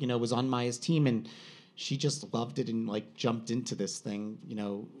 who was on Maya's team, and she just loved it and jumped into this thing,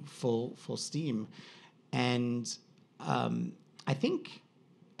 full steam. And I think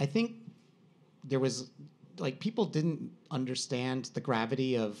there was people didn't understand the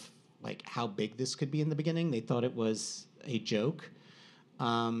gravity of how big this could be in the beginning. They thought it was a joke.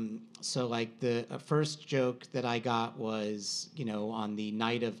 So the first joke that I got was on the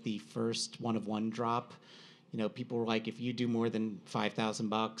night of the first one-of-one drop, people were like, if you do more than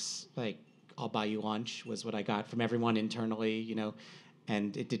 $5,000, I'll buy you lunch, was what I got from everyone internally,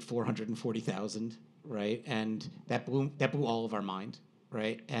 and it did 440,000. Right, and that blew all of our mind,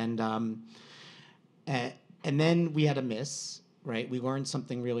 right, and then we had a miss, right. We learned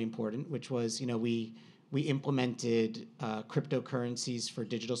something really important, which was we implemented cryptocurrencies for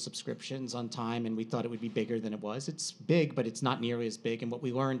digital subscriptions on time, and we thought it would be bigger than it was. It's big, but it's not nearly as big. And what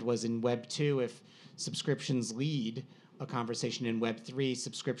we learned was in Web 2, if subscriptions lead a conversation in Web3.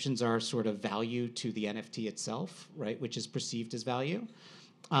 Subscriptions are sort of value to the NFT itself, right, which is perceived as value.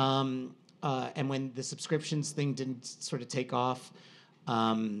 And when the subscriptions thing didn't sort of take off,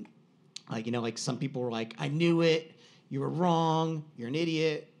 like some people were like, I knew it, you were wrong, you're an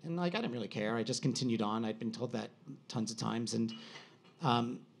idiot. And I didn't really care. I just continued on. I'd been told that tons of times. And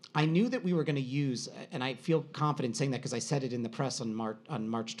I knew that we were going to use, and I feel confident saying that because I said it in the press on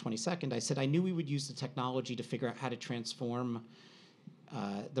March 22nd. I said I knew we would use the technology to figure out how to transform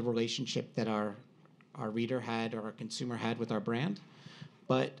the relationship that our reader had or our consumer had with our brand.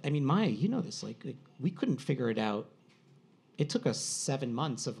 But I mean, Maya, you know this. Like we couldn't figure it out. It took us 7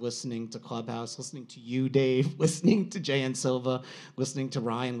 months of listening to Clubhouse, listening to you, Dave, listening to Jay and Silva, listening to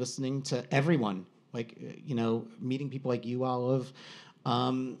Ryan, listening to everyone. Meeting people like you, Olive.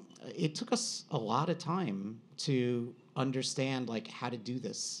 It took us a lot of time to understand how to do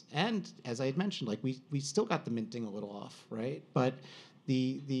this. And as I had mentioned, we still got the minting a little off, right? But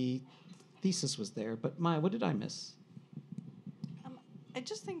the thesis was there. But Maya, what did I miss? I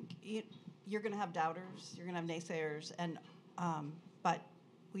just think you're going to have doubters, you're going to have naysayers, and but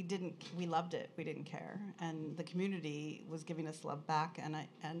we loved it. We didn't care, and the community was giving us love back, and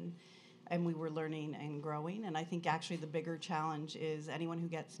we were learning and growing. And I think actually the bigger challenge is anyone who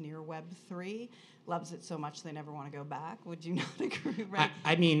gets near Web3 loves it so much they never want to go back. Would you not agree? Right?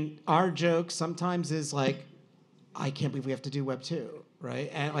 I mean, our joke sometimes is I can't believe we have to do Web2,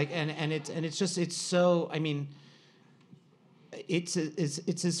 right? And it's so. I mean, it's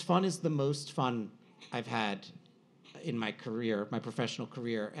as fun as the most fun I've had in my career, my professional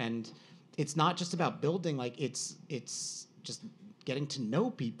career, and it's not just about building. It's just getting to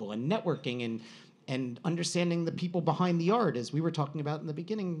know people and networking and understanding the people behind the art, as we were talking about in the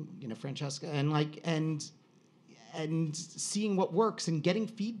beginning, Francesca, and seeing what works and getting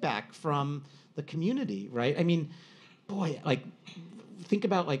feedback from the community, right? I mean, boy, think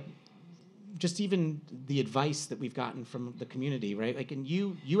about just even the advice that we've gotten from the community, right? And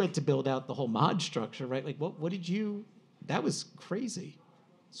you had to build out the whole mod structure, right? What did you? That was crazy.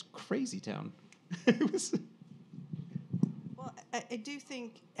 It's crazy town. It was. Well, I do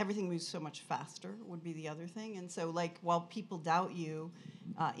think everything moves so much faster would be the other thing. And so, while people doubt you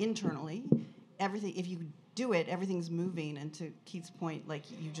internally, everything, if you do it, everything's moving. And to Keith's point,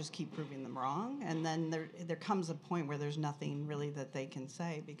 you just keep proving them wrong. And then there comes a point where there's nothing really that they can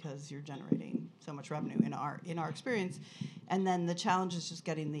say because you're generating so much revenue in our experience. And then the challenge is just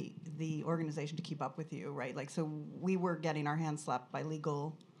getting the organization to keep up with you, right? So we were getting our hands slapped by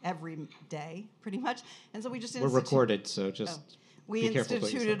legal every day, pretty much. And so we just we're recorded, so just we be careful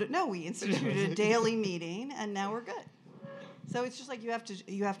what you say. we instituted a daily meeting, and now we're good. So it's just you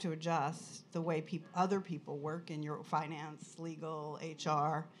have to adjust the way other people work in your finance, legal,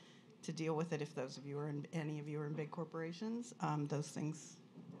 HR, to deal with it. If any of you are in big corporations, those things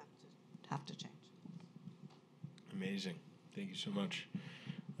have to change. Amazing. Thank you so much.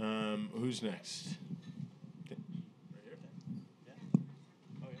 Who's next? Right here? Yeah.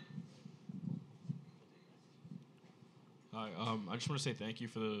 Oh, yeah. Hi. I just want to say thank you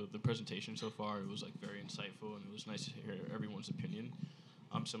for the presentation so far. It was very insightful, and it was nice to hear everyone's opinion.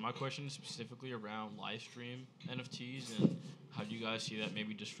 So my question is specifically around live stream NFTs, and how do you guys see that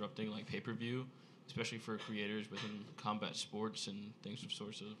maybe disrupting pay-per-view, especially for creators within combat sports and things of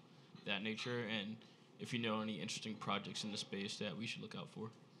sorts of that nature, and if you know any interesting projects in the space that we should look out for.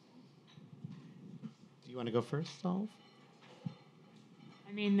 Do you want to go first, Olive?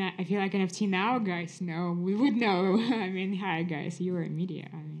 I mean, I feel like NFT Now guys know. We would know. I mean, hi guys, you were in media.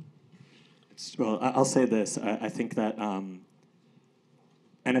 I mean, Well, I'll say this. I think that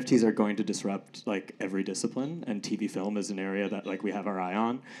NFTs are going to disrupt every discipline, and TV film is an area that we have our eye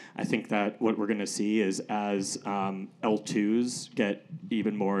on. I think that what we're going to see is as L2s get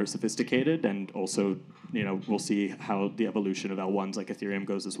even more sophisticated, and also we'll see how the evolution of L1s like Ethereum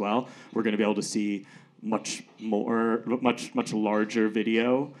goes as well. We're going to be able to see much larger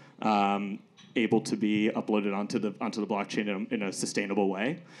video able to be uploaded onto the blockchain in a sustainable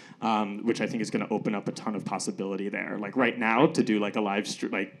way, which I think is going to open up a ton of possibility there. Right now, to do a live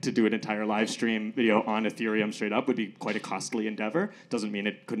stream, to do an entire live stream video on Ethereum straight up would be quite a costly endeavor. Doesn't mean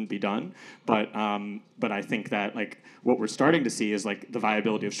it couldn't be done, but I think that what we're starting to see is the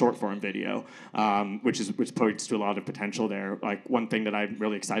viability of short form video, which points to a lot of potential there. One thing that I'm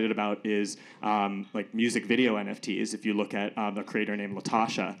really excited about is music video NFTs. If you look at a creator named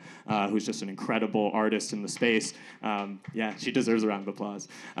Latasha, who's just an incredible artist in the space. Yeah, she deserves a round of applause.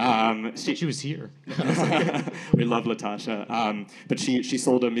 She was here. We love Latasha. But she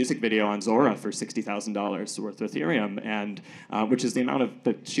sold a music video on Zora for $60,000 worth of Ethereum, and which is the amount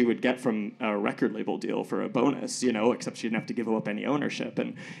that she would get from a record label deal for a bonus, except she didn't have to give up any ownership.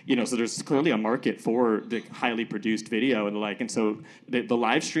 And, so there's clearly a market for the highly produced video and the like. And so the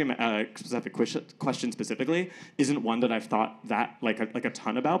live stream specific question specifically isn't one that I've thought that like a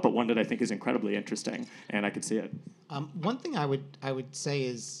ton about, but one that I think is incredibly interesting, and I could see it. One thing I would say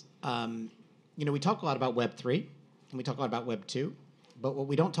is, we talk a lot about Web 3, and we talk a lot about Web 2, but what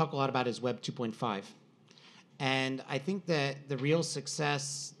we don't talk a lot about is Web 2.5. And I think that the real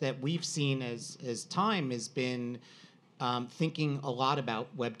success that we've seen as time has been thinking a lot about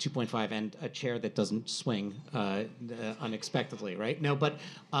Web 2.5 and a chair that doesn't swing unexpectedly, right? No, but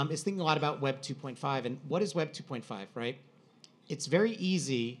it's thinking a lot about Web 2.5. And what is Web 2.5, right? It's very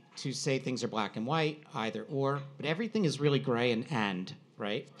easy to say things are black and white, either or, but everything is really gray and,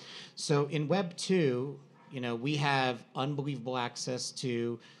 right? So in Web 2, we have unbelievable access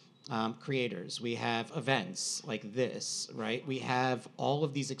to creators. We have events like this, right? We have all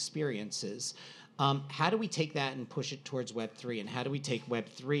of these experiences. How do we take that and push it towards Web 3? And how do we take Web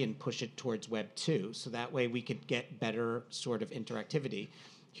 3 and push it towards Web 2? So that way we could get better sort of interactivity.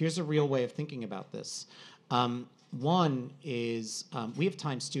 Here's a real way of thinking about this. One is we have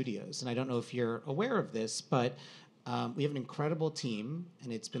Time Studios, and I don't know if you're aware of this, but we have an incredible team,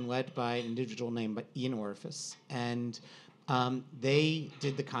 and it's been led by an individual named Ian Orifice. And they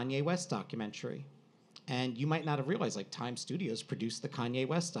did the Kanye West documentary. And you might not have realized, Time Studios produced the Kanye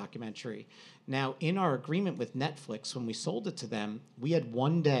West documentary. Now, in our agreement with Netflix, when we sold it to them, we had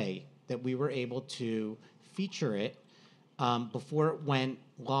one day that we were able to feature it before it went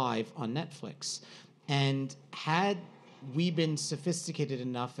live on Netflix. And had we been sophisticated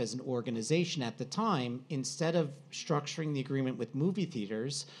enough as an organization at the time, instead of structuring the agreement with movie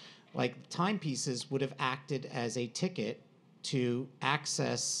theaters, timepieces would have acted as a ticket to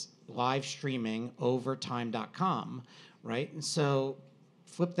access live streaming over time.com, right? And so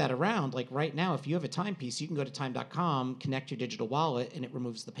flip that around. Right now, if you have a timepiece, you can go to time.com, connect your digital wallet, and it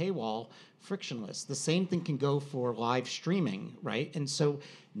removes the paywall frictionless. The same thing can go for live streaming, right? And so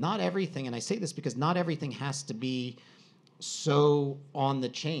not everything, and I say this because not everything has to be so on the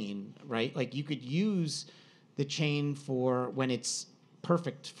chain, right? You could use the chain for when it's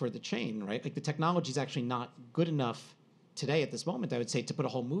perfect for the chain, right? The technology is actually not good enough today at this moment, I would say, to put a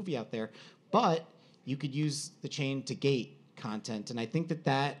whole movie out there, but you could use the chain to gate content. And I think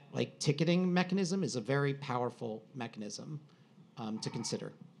that ticketing mechanism is a very powerful mechanism to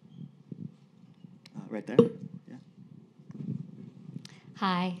consider. Right there. Yeah.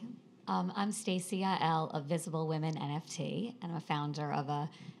 Hi, I'm Stacia L. of Visible Women NFT, and I'm a founder of a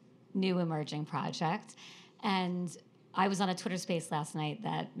new emerging project. And I was on a Twitter space last night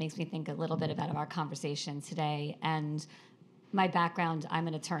that makes me think a little bit about our conversation today. And my background, I'm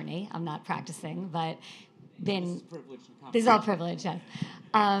an attorney. I'm not practicing, but this is all privilege, yes.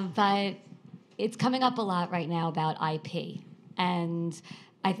 But it's coming up a lot right now about IP. And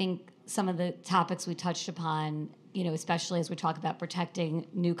I think some of the topics we touched upon, especially as we talk about protecting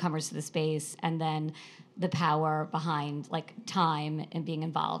newcomers to the space, and then the power behind time and being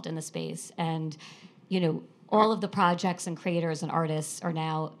involved in the space. And, all of the projects and creators and artists are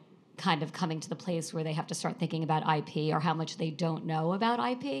now kind of coming to the place where they have to start thinking about IP or how much they don't know about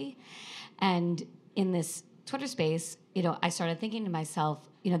IP. And in this Twitter space, I started thinking to myself,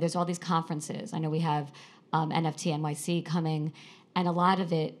 there's all these conferences. I know we have NFT NYC coming, and a lot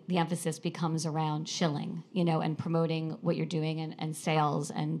of it, the emphasis becomes around shilling, and promoting what you're doing and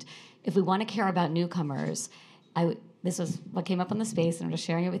sales. And if we want to care about newcomers, this was what came up on the space, and I'm just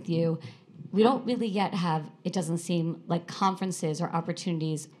sharing it with you. We don't really yet have, it doesn't seem like conferences or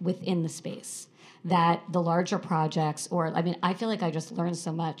opportunities within the space that the larger projects, I feel like I just learned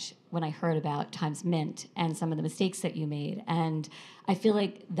so much when I heard about Times Mint and some of the mistakes that you made. And I feel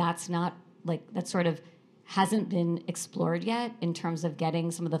like that's not, that sort of hasn't been explored yet in terms of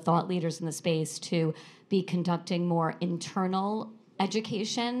getting some of the thought leaders in the space to be conducting more internal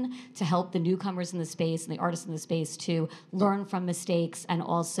education to help the newcomers in the space and the artists in the space to learn from mistakes and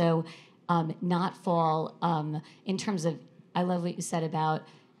also not fall in terms of, I love what you said about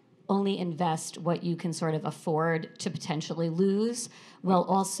only invest what you can sort of afford to potentially lose, while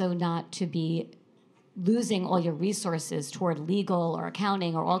also not to be losing all your resources toward legal or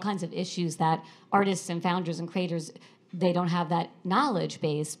accounting or all kinds of issues that artists and founders and creators, they don't have that knowledge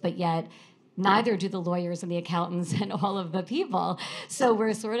base, but yet neither do the lawyers and the accountants and all of the people. So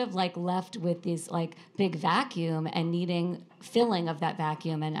we're sort of like left with this like big vacuum and needing filling of that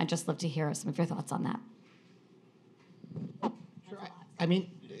vacuum. And I'd just love to hear some of your thoughts on that. Sure. I mean,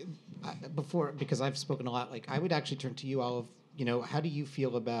 before, because I've spoken a lot, like I would actually turn to you, Olive. You know, how do you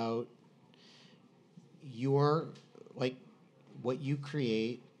feel about your, like, what you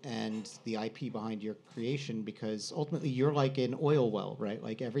create and the IP behind your creation? Because ultimately you're like an oil well, right?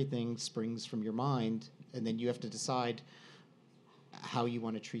 Like everything springs from your mind, and then you have to decide how you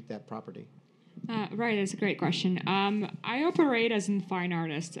want to treat that property. Right, that's a great question. I operate as a fine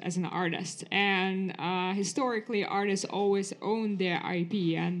artist, and historically, artists always owned their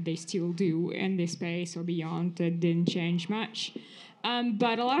IP, and they still do in this space or beyond. It didn't change much.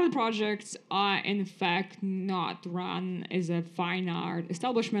 But a lot of the projects are, in fact, not run as a fine art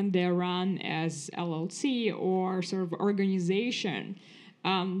establishment. They're run as LLC or sort of organization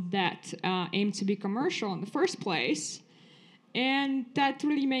that aim to be commercial in the first place. And that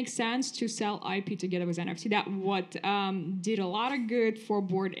really makes sense to sell IP together with NFT. That what did a lot of good for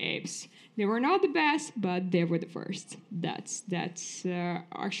Bored Apes. They were not the best, but they were the first. That's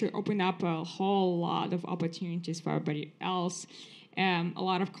actually opened up a whole lot of opportunities for everybody else. A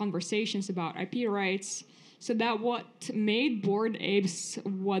lot of conversations about IP rights. So that what made Bored Apes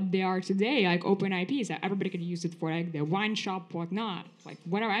what they are today, like open IPs, that everybody could use it for like their wine shop, whatnot, like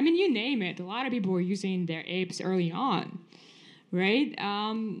whatever. I mean, you name it. A lot of people were using their apes early on. Right?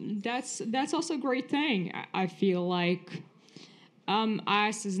 That's also a great thing. I feel like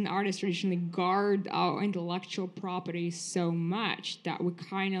us as an artist traditionally guard our intellectual property so much that we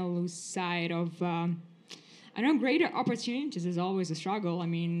kind of lose sight of, I know greater opportunities is always a struggle. I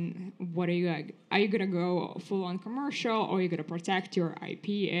mean, what are you going to go full on commercial, or are you going to protect your IP?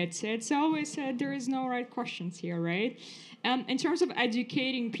 It's always, there is no right questions here, right? In terms of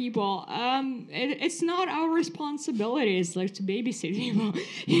educating people, it's not our responsibility. It's like to babysit people.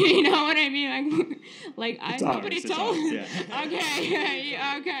 You know what I mean? Like nobody told. Yeah.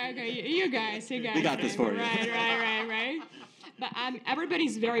 Okay. You guys. We got this for you. Right. But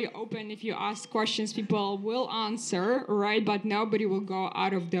everybody's very open. If you ask questions, people will answer, right? But nobody will go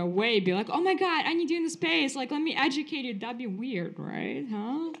out of their way, be like, oh my God, I need you in the space. Like, let me educate you. That'd be weird, right?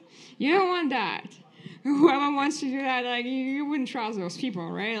 Huh? You don't want that. Whoever wants to do that, like, you wouldn't trust those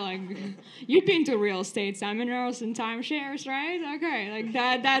people, right? Like, you've been to real estate seminars and timeshares, right? Okay, like,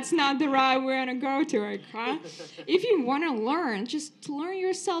 that's not the route we're going to go to, like, huh? If you want to learn, just learn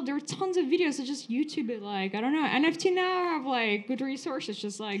yourself. There are tons of videos, so just YouTube it, like, I don't know, NFT Now have, like, good resources.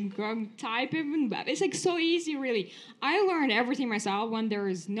 Just, like, go type it. It's, like, so easy, really. I learned everything myself when there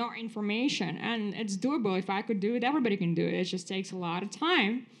is no information, and it's doable. If I could do it, everybody can do it. It just takes a lot of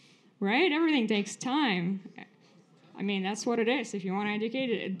time. Right? Everything takes time. I mean, that's what it is. If you want to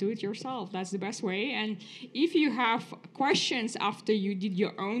educate it, do it yourself. That's the best way. And if you have questions after you did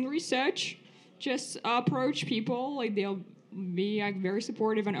your own research, just approach people. Like, they'll be like very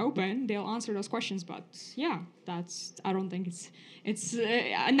supportive and open. They'll answer those questions. But yeah, I don't think it's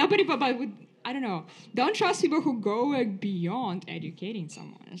nobody. But I don't know. Don't trust people who go like beyond educating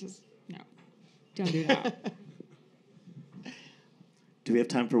someone. It's just no. Don't do that. Do we have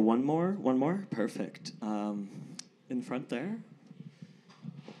time for one more? One more? Perfect. In front there.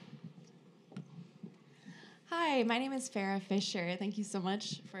 Hi, my name is Farah Fisher. Thank you so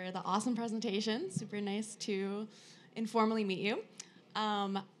much for the awesome presentation. Super nice to informally meet you.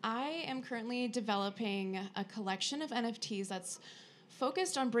 I am currently developing a collection of NFTs that's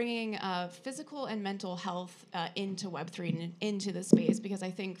focused on bringing physical and mental health into Web3 and into the space, because I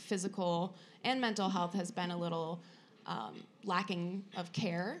think physical and mental health has been a little lacking of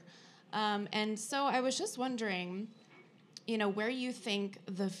care. And so I was just wondering, where you think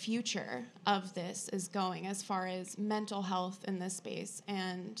the future of this is going as far as mental health in this space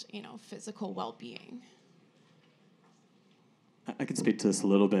and, physical well-being. I can speak to this a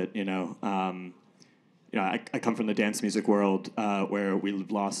little bit, I come from the dance music world where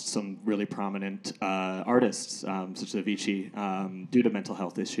we've lost some really prominent artists, such as Avicii, due to mental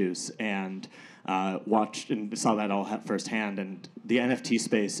health issues, and watched and saw that all firsthand. And the NFT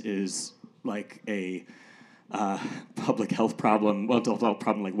space is like a public health problem, mental health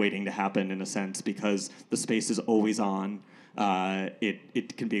problem, like waiting to happen in a sense, because the space is always on.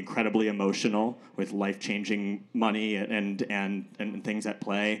 It can be incredibly emotional with life-changing money and things at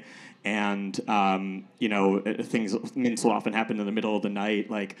play. And, things will often happen in the middle of the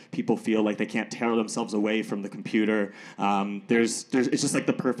night. Like, people feel like they can't tear themselves away from the computer. It's just like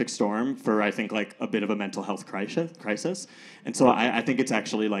the perfect storm for, I think, like a bit of a mental health crisis. And so I think it's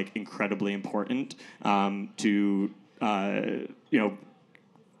actually like incredibly important to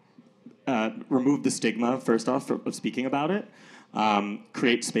remove the stigma, first off, of speaking about it,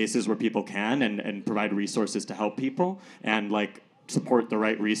 create spaces where people can and provide resources to help people, and like support the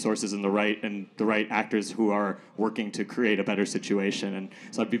right resources and the right actors who are working to create a better situation. And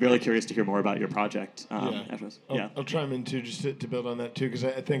so I'd be really curious to hear more about your project. I'll chime in too, just to build on that too, because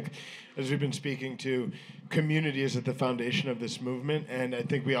I think, as we've been speaking to, community is at the foundation of this movement, and I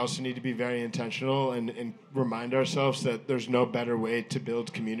think we also need to be very intentional and remind ourselves that there's no better way to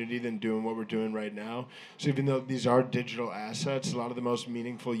build community than doing what we're doing right now. So even though these are digital assets, a lot of the most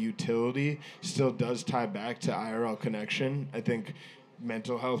meaningful utility still does tie back to IRL connection. I think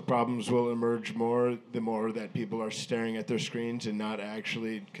mental health problems will emerge more the more that people are staring at their screens and not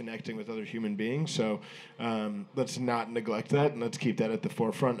actually connecting with other human beings. So let's not neglect that, and let's keep that at the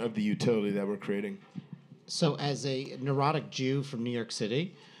forefront of the utility that we're creating. So as a neurotic Jew from New York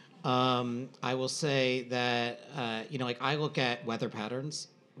City, I will say that, like I look at weather patterns,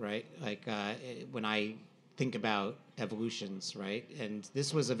 right? Like when I think about evolutions, right? And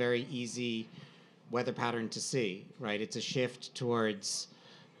this was a very easy weather pattern to see, right? It's a shift towards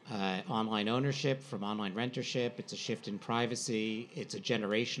online ownership from online rentership. It's a shift in privacy. It's a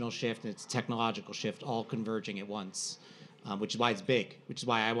generational shift, and it's a technological shift, all converging at once, which is why it's big, which is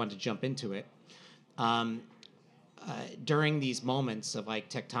why I wanted to jump into it. During these moments of like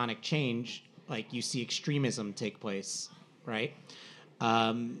tectonic change, like you see extremism take place, right?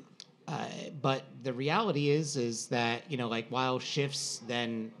 But the reality is that, like while shifts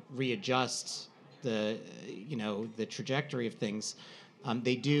then readjust the trajectory of things,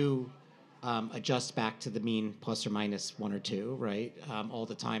 they do adjust back to the mean plus or minus 1 or 2, right? All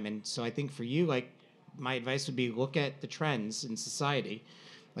the time. And so I think for you, like my advice would be look at the trends in society.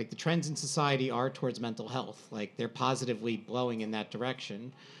 Like the trends in society are towards mental health. Like they're positively blowing in that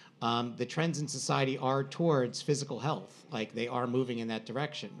direction. The trends in society are towards physical health. Like they are moving in that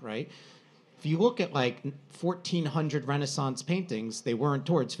direction, right? If you look at like 1,400 Renaissance paintings, they weren't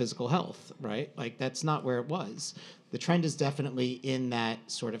towards physical health, right? Like that's not where it was. The trend is definitely in that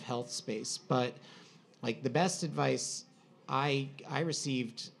sort of health space. But like the best advice I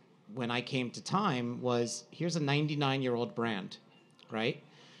received when I came to Time was, here's a 99-year-old brand, right?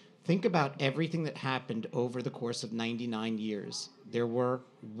 Think about everything that happened over the course of 99 years. There were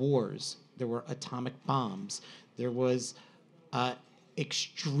wars. There were atomic bombs. There was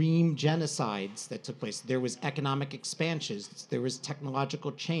extreme genocides that took place. There was economic expansions. There was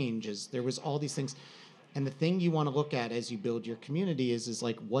technological changes. There was all these things. And the thing you want to look at as you build your community is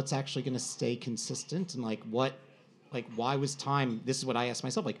like what's actually going to stay consistent, and why was Time, this is what I asked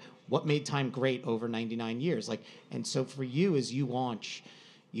myself, like what made Time great over 99 years? Like, and so for you as you launch,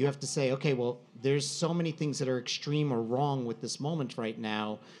 you have to say, okay, well, there's so many things that are extreme or wrong with this moment right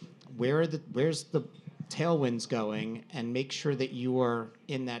now. Where's the tailwinds going? And make sure that you are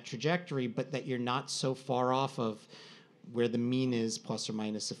in that trajectory, but that you're not so far off of where the mean is plus or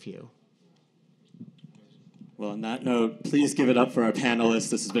minus a few. Well, on that note, please give it up for our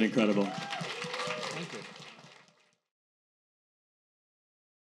panelists. This has been incredible. Thank you.